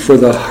grieved for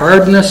the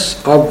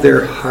hardness of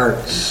their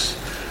hearts.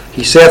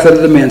 He saith unto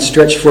the man,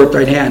 stretch forth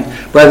thine hand.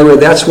 By the way,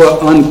 that's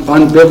what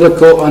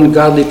unbiblical,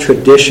 ungodly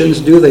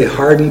traditions do. They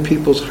harden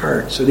people's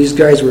hearts. So these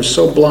guys were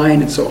so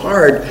blind and so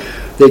hard,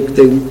 they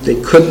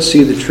couldn't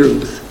see the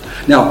truth.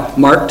 Now,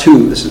 Mark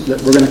 2.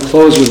 We're going to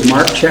close with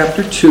Mark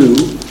chapter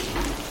 2.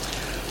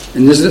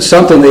 And this is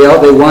something they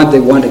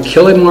wanted to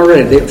kill him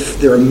already.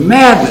 They were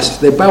madness.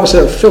 The Bible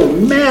said they were filled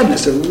with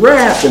madness and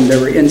wrath, and they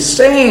were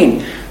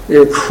insane. They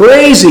were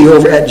crazy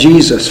over at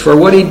Jesus for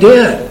what he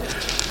did.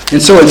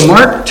 And so in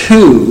Mark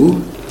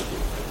 2,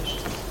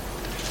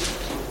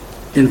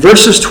 in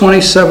verses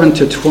 27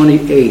 to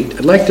 28,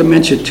 I'd like to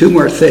mention two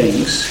more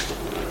things,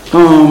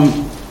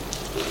 and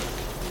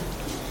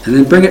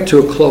then bring it to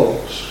a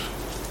close.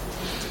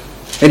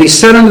 And he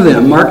said unto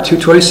them, Mark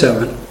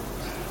 2:27,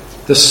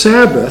 the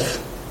Sabbath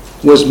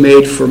was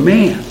made for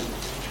man,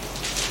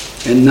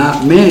 and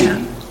not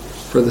man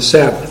for the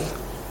Sabbath.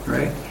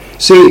 Right?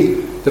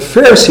 See, the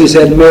Pharisees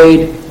had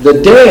made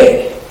the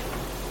day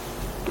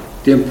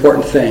the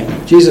important thing.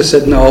 Jesus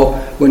said, no,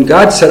 when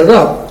God set it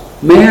up,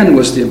 man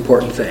was the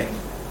important thing.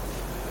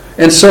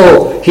 And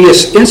so he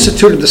has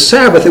instituted the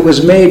Sabbath. It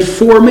was made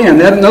for man.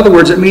 That, in other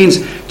words, it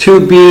means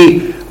to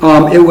be,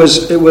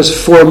 it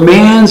was for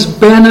man's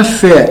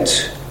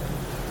benefit.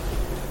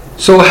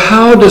 So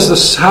how did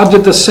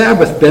the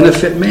Sabbath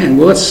benefit man?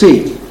 Well, let's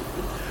see.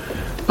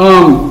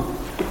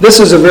 This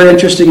is a very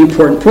interesting,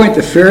 important point.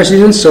 The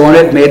Pharisees and so on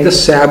had made the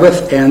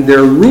Sabbath and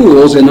their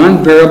rules an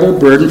unbearable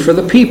burden for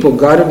the people.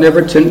 God had never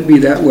intended to be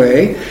that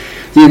way.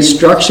 The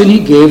instruction he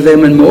gave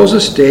them in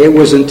Moses' day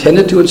was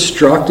intended to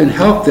instruct and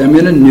help them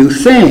in a new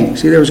thing.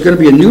 See, there was going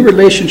to be a new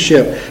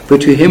relationship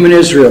between him and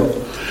Israel.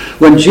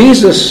 When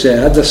Jesus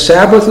said the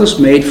Sabbath was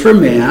made for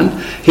man,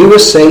 he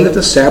was saying that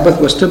the Sabbath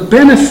was to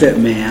benefit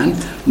man,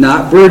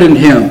 not burden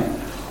him.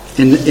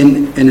 And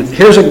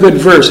here's a good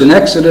verse. In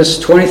Exodus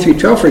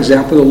 23:12, for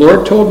example, the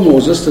Lord told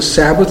Moses the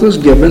Sabbath was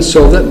given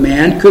so that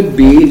man could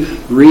be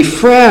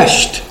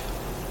refreshed.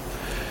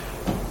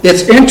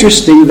 It's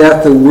interesting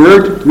that the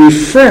word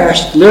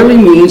refreshed literally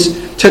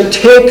means to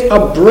take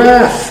a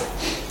breath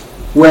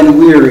when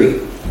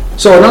weary.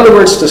 So in other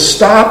words, to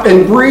stop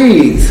and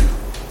breathe.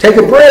 Take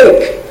a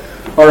break.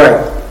 All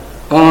right.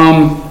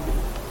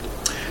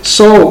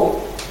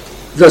 So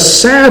the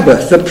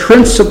Sabbath, the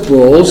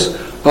principles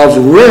of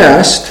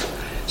rest,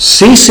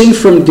 ceasing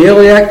from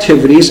daily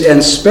activities,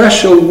 and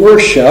special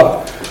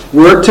worship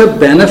were to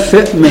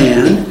benefit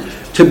man,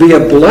 to be a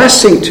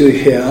blessing to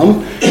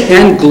him,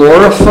 and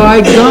glorify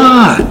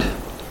God.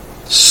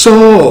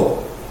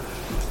 So,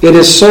 it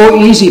is so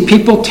easy.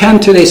 People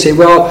tend to, they say,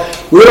 well,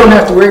 we don't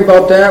have to worry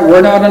about that.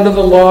 We're not under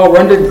the law. We're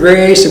under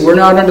grace, and we're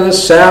not under the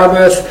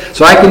Sabbath,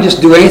 so I can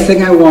just do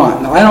anything I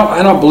want. No,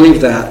 I don't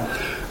believe that.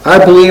 I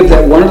believe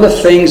that one of the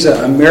things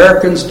that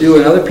Americans do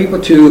and other people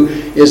too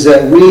is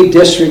that we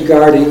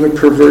disregard and even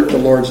pervert the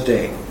Lord's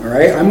day. All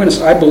right,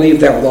 I believe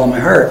that with all my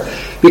heart,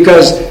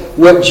 because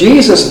what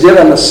Jesus did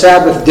on the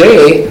Sabbath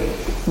day,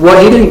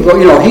 he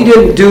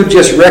didn't do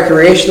just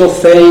recreational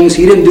things.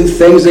 He didn't do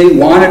things that he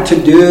wanted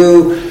to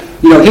do.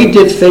 He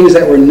did things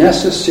that were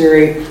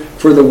necessary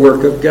for the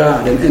work of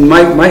God. And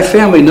my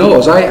family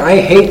knows I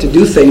hate to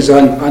do things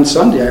on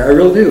Sunday. I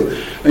really do.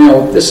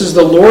 This is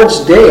the Lord's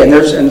day,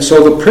 and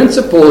so the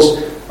principles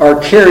are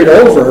carried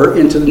over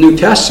into the New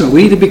Testament.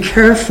 We need to be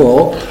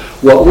careful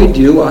what we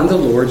do on the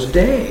Lord's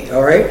Day,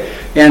 all right?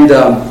 And,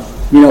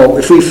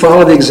 if we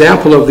follow the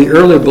example of the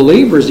early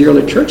believers, the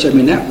early church,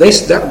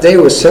 that day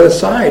was set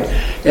aside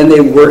and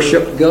they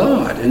worshiped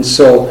God. And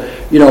so,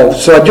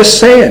 so I'm just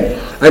saying,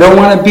 I don't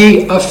want to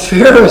be a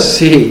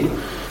Pharisee.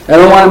 I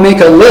don't want to make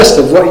a list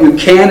of what you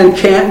can and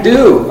can't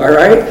do, all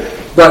right?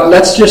 But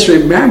let's just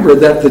remember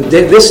that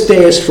this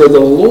day is for the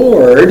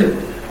Lord.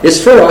 It's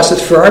for us.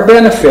 It's for our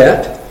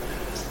benefit.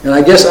 And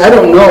I guess, I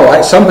don't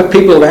know. Some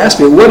people have asked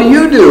me, what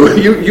do?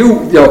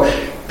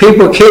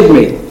 People kid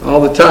me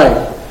all the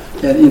time.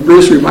 And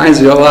Bruce reminds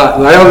me a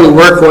lot. I only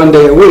work one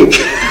day a week.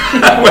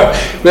 But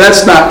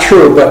that's not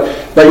true. But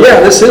yeah,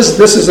 this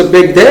is a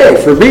big day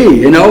for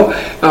me,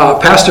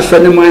 pastor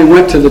friend of mine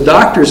went to the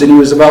doctors and he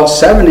was about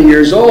 70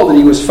 years old and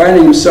he was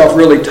finding himself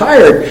really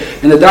tired.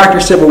 And the doctor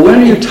said, well,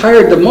 when are you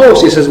tired the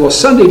most? He says, well,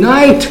 Sunday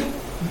night.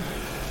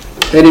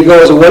 And he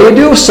goes, well, what do you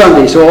do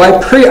Sunday? So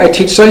I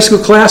teach Sunday school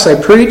class,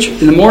 I preach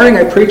in the morning,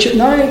 I preach at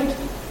night.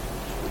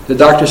 The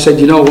doctor said,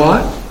 you know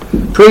what?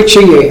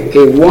 Preaching a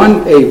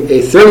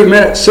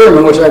 30-minute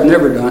sermon, which I've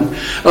never done,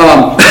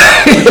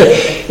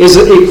 is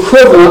the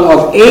equivalent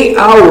of 8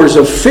 hours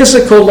of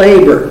physical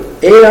labor,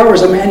 8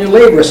 hours of manual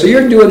labor. So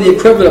you're doing the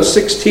equivalent of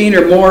 16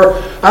 or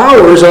more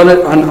hours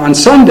on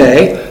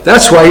Sunday.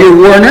 That's why you're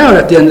worn out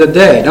at the end of the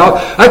day. Now,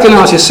 I can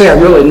honestly say I'm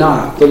really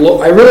not.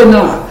 I'm really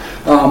not.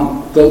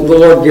 The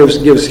Lord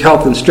gives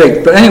health and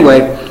strength. But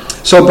anyway,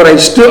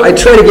 I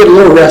try to get a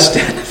little rest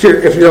in, if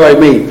you know what I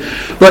mean.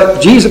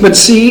 But Jesus,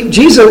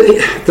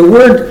 the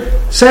word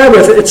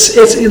Sabbath,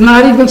 it's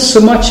not even so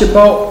much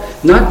about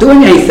not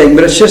doing anything,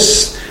 but it's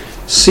just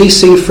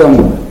ceasing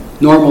from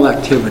normal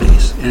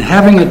activities and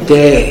having a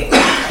day.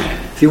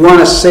 If you want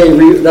to say,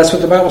 that's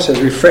what the Bible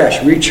says,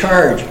 refresh,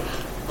 recharge,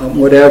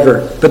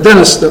 whatever. But then,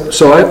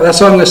 that's all I'm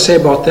going to say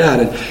about that.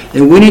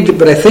 And we need to,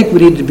 but I think we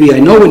need to be, I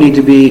know we need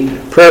to be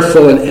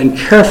prayerful and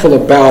careful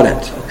about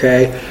it,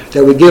 okay?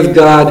 That we give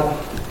God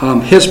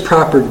His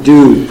proper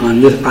due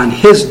on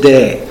His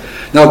day.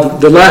 Now,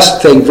 the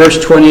last thing, verse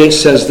 28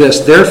 says this,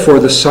 therefore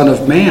the Son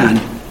of Man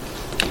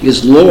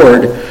is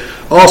Lord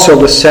also of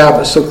the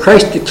Sabbath. So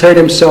Christ declared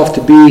Himself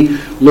to be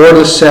Lord of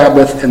the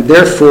Sabbath and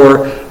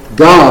therefore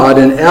God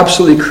and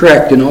absolutely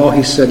correct in all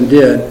He said and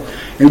did.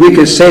 And we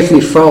can safely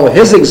follow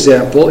His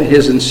example and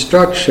His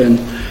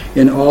instruction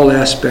in all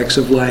aspects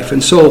of life.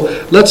 And so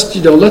let's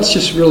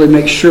just really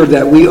make sure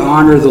that we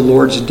honor the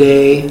Lord's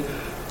day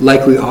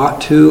like we ought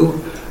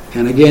to.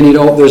 And again,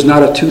 there's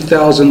not a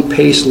 2,000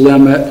 pace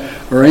limit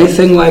or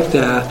anything like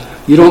that.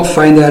 You don't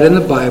find that in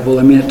the Bible.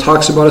 It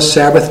talks about a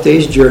Sabbath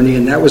day's journey,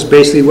 and that was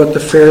basically what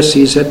the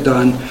Pharisees had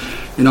done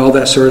and all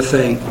that sort of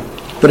thing.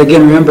 But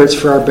again, remember, it's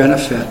for our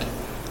benefit.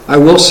 I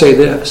will say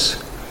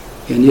this,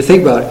 and you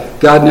think about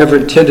it, God never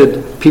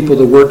intended people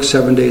to work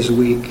 7 days a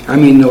week.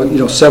 7 in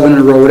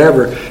a row,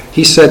 whatever.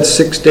 He said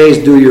 6 days,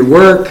 do your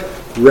work,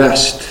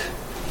 rest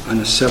on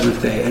the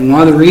seventh day. And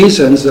one of the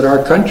reasons that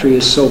our country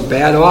is so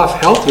bad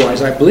off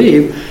health-wise, I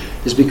believe,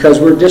 is because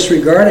we're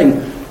disregarding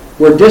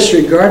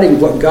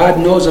what God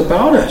knows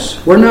about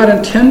us. We're not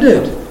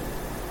intended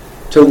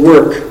to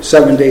work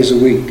 7 days a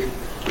week.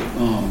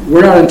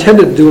 We're not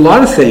intended to do a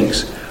lot of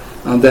things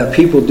that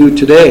people do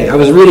today. I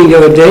was reading the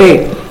other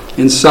day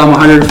in Psalm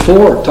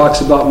 104. It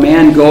talks about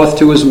man goeth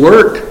to his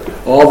work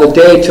all the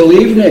day till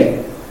evening.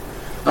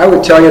 I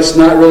would tell you it's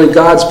not really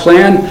God's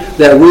plan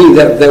that we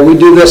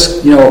do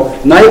this,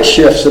 night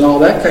shifts and all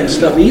that kind of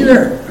stuff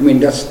either.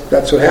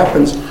 That's what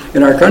happens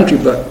in our country.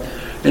 But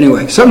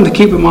anyway, something to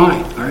keep in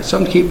mind. All right,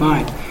 something to keep in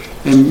mind.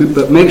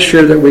 But make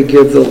sure that we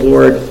give the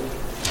Lord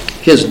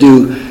His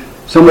due.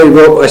 Somebody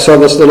wrote, I saw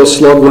this little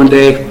slogan one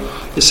day.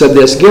 It said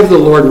this: give the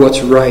Lord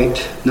what's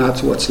right,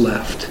 not what's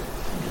left.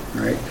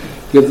 All right,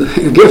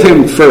 give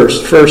Him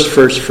first.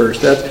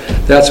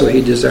 That's what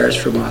He desires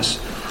from us.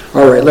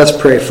 All right, let's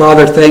pray.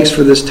 Father, thanks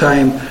for this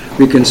time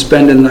we can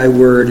spend in Thy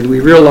Word. And we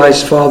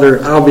realize,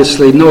 Father,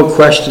 obviously, no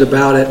question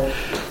about it,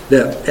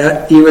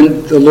 that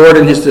even the Lord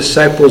and His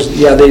disciples,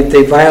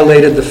 they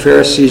violated the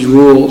Pharisees'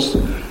 rules,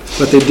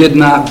 but they did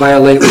not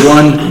violate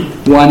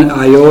one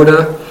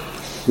iota,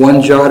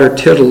 one jot or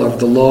tittle of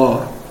the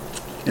law.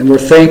 And we're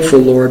thankful,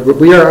 Lord.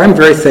 I'm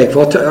very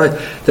thankful that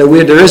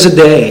there is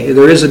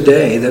a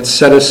day that's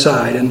set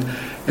aside. And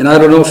I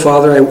don't know,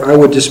 Father, I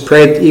would just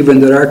pray even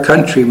that our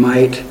country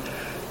might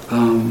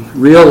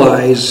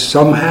realize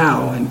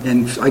somehow,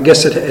 and I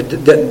guess I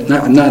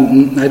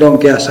don't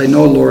guess, I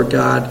know, Lord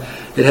God,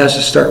 it has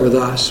to start with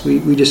us.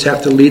 We just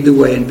have to lead the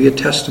way and be a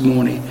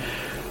testimony.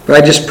 But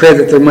I just pray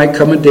that there might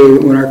come a day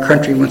when our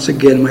country once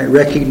again might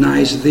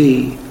recognize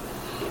Thee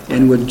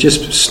and would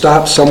just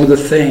stop some of the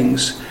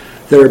things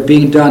that are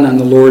being done on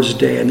the Lord's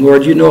Day. And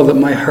Lord, You know that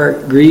my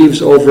heart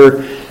grieves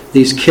over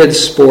these kids'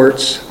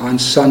 sports on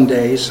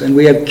Sundays. And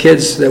we have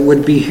kids that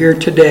would be here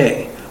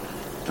today,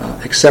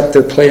 except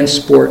they're playing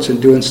sports and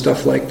doing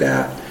stuff like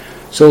that.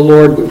 So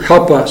Lord,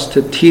 help us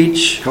to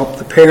teach, help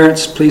the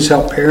parents. Please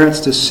help parents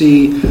to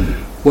see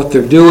what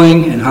they're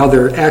doing and how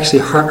they're actually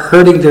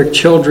hurting their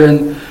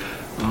children.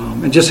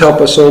 And just help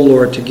us, oh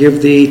Lord, to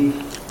give Thee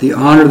the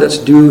honor that's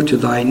due to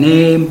thy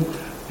name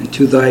and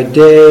to thy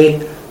day,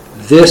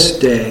 this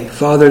day.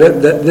 Father,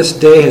 that this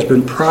day has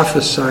been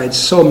prophesied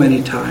so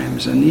many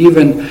times, and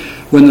even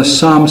when the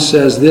psalm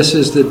says, this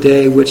is the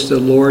day which the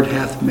Lord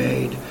hath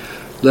made,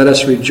 let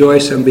us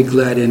rejoice and be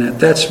glad in it.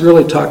 That's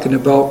really talking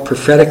about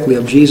prophetically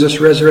of Jesus'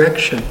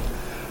 resurrection.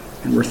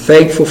 And we're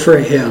thankful for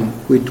him.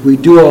 We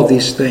do all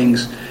these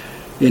things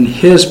in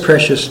his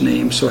precious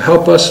name. So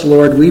help us,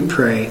 Lord, we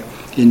pray.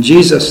 In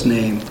Jesus'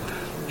 name,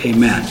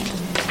 amen.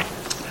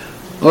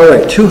 All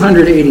right,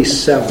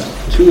 287.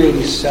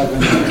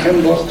 287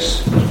 hymn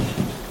books.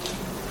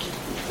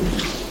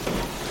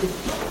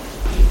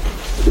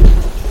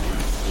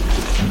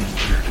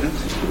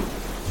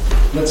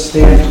 Let's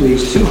stand,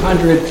 please.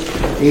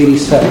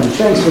 287.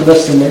 Thanks for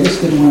listening. I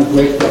just didn't want to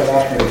break that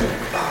up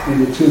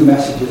into two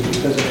messages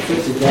because it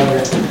fits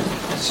together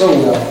so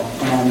well.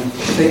 I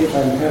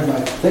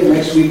think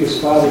next week is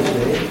Father's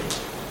Day.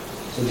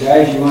 So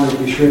guys, you want to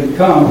be sure to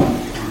come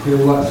and hear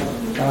what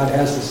God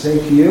has to say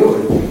to you,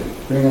 and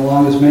bring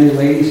along as many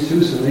ladies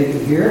too so they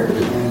can hear.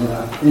 And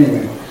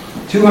anyway,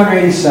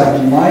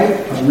 287,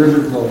 Light on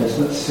River Glories.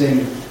 Let's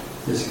sing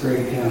this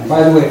great hymn.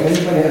 By the way, if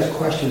anybody has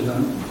questions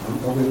on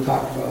what we've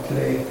talked about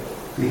today,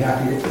 be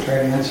happy to try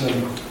to answer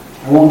them.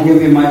 I won't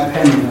give you my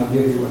opinion, I'll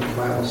give you what the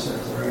Bible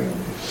says, all right?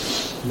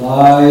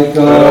 Like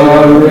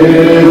a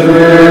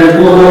river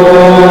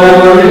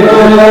glorious,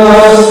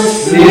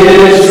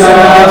 this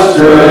God's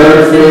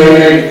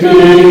perfect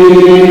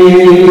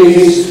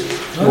peace,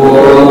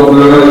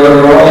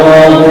 over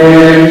all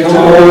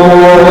victorious,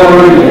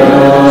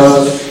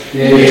 in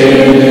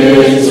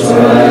its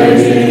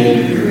rising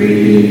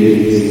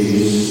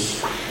breeze.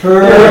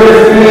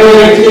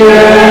 Perfect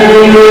yet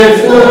it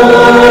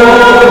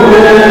floweth,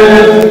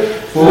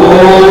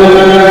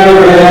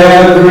 fuller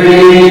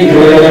every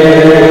day.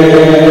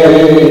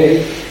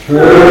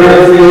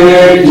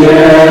 Perfect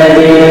yet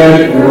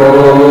it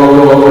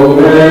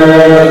groweth,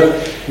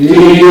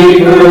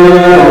 deeper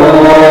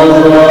all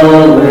the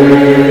way.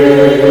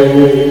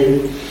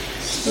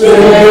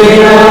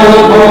 Stay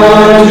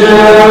upon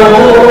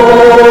Jehovah,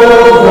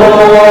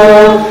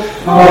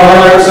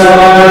 hearts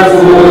are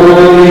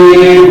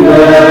fully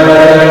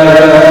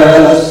blessed,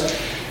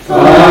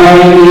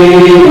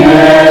 finding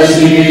as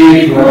he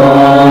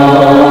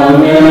promised,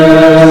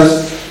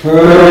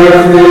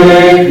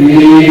 perfect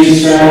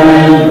peace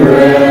and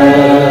rest.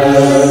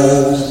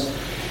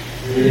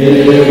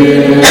 In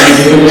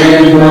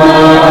the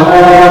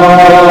hollow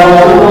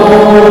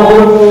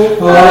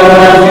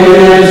of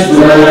his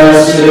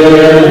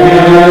blessed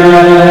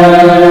hand,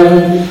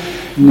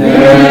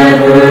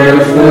 never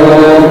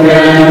foe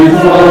can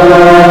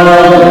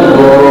follow,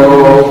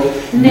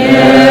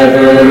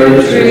 never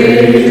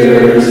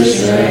traitor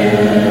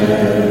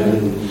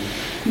stand.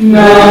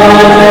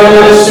 Not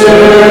a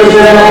surge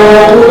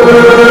of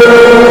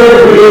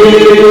worry,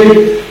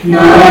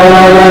 not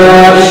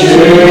a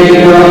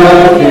shade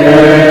of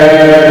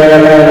care,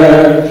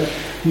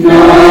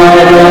 not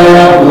a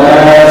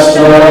blast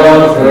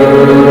of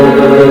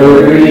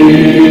hurry,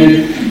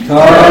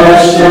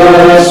 touch the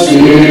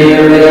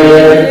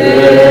Spirit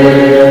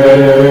there.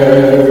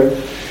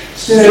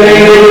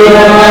 Stay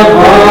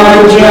upon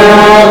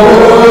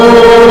Jehovah,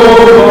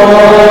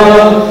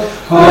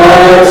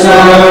 hearts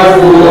are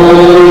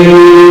fully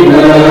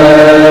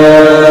blessed,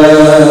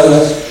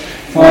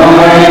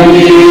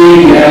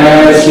 finding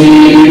as he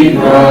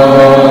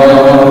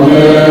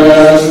promised,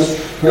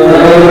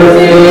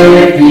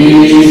 perfect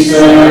peace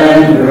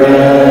and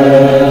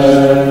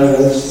rest.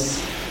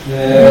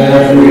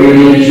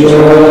 Every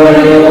joy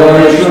or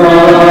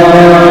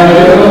trial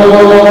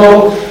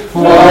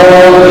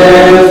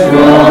falleth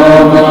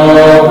from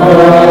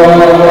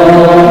above,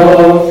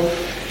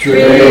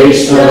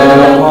 traced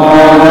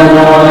upon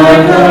our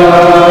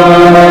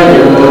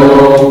dial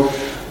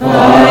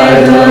by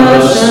the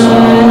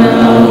Son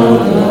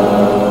of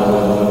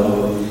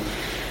Love.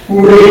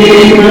 We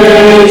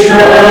may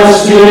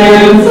trust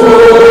him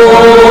fully,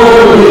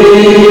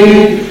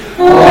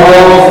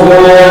 all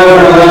for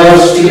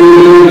us to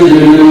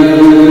do.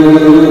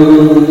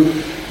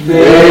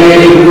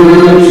 They who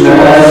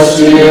trust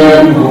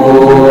him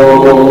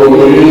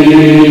wholly,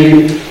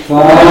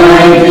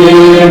 find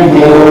him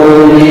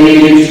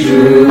wholly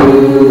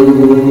true.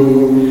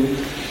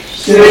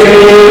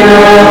 Stay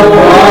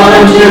upon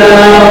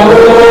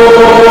Jehovah,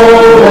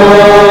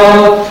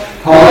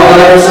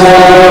 hearts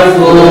are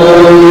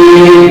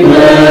fully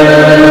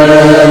blessed,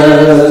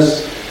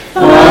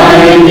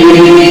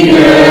 finding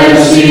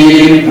as he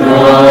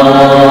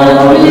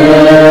promised,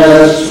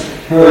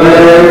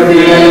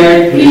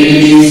 perfect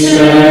peace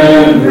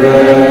and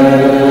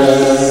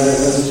rest.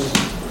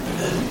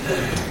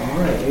 All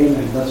right,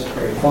 amen. Let's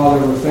pray. Father,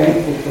 we're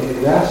thankful for the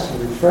rest, the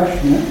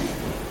refreshment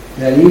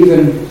that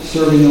even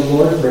serving the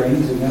Lord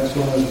brings, and that's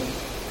one of the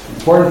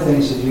important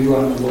things to do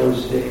on the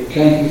Lord's Day.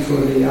 Thank you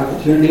for the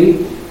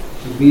opportunity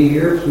to be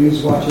here.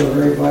 Please watch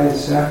over everybody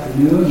this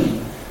afternoon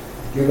and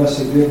give us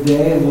a good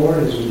day,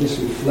 Lord, as we just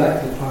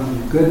reflect upon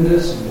your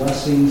goodness and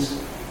blessings.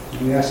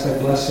 And we ask that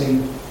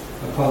blessing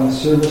upon the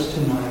service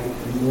tonight.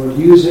 And Lord,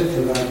 use it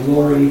for thy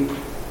glory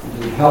and to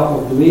the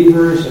help of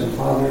believers. And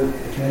Father,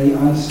 if any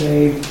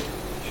unsaved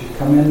should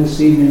come in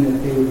this evening, that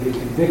they would be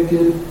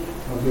convicted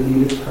of the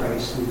need of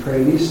Christ. We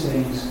pray these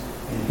things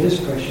in his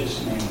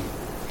precious name.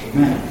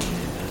 Amen.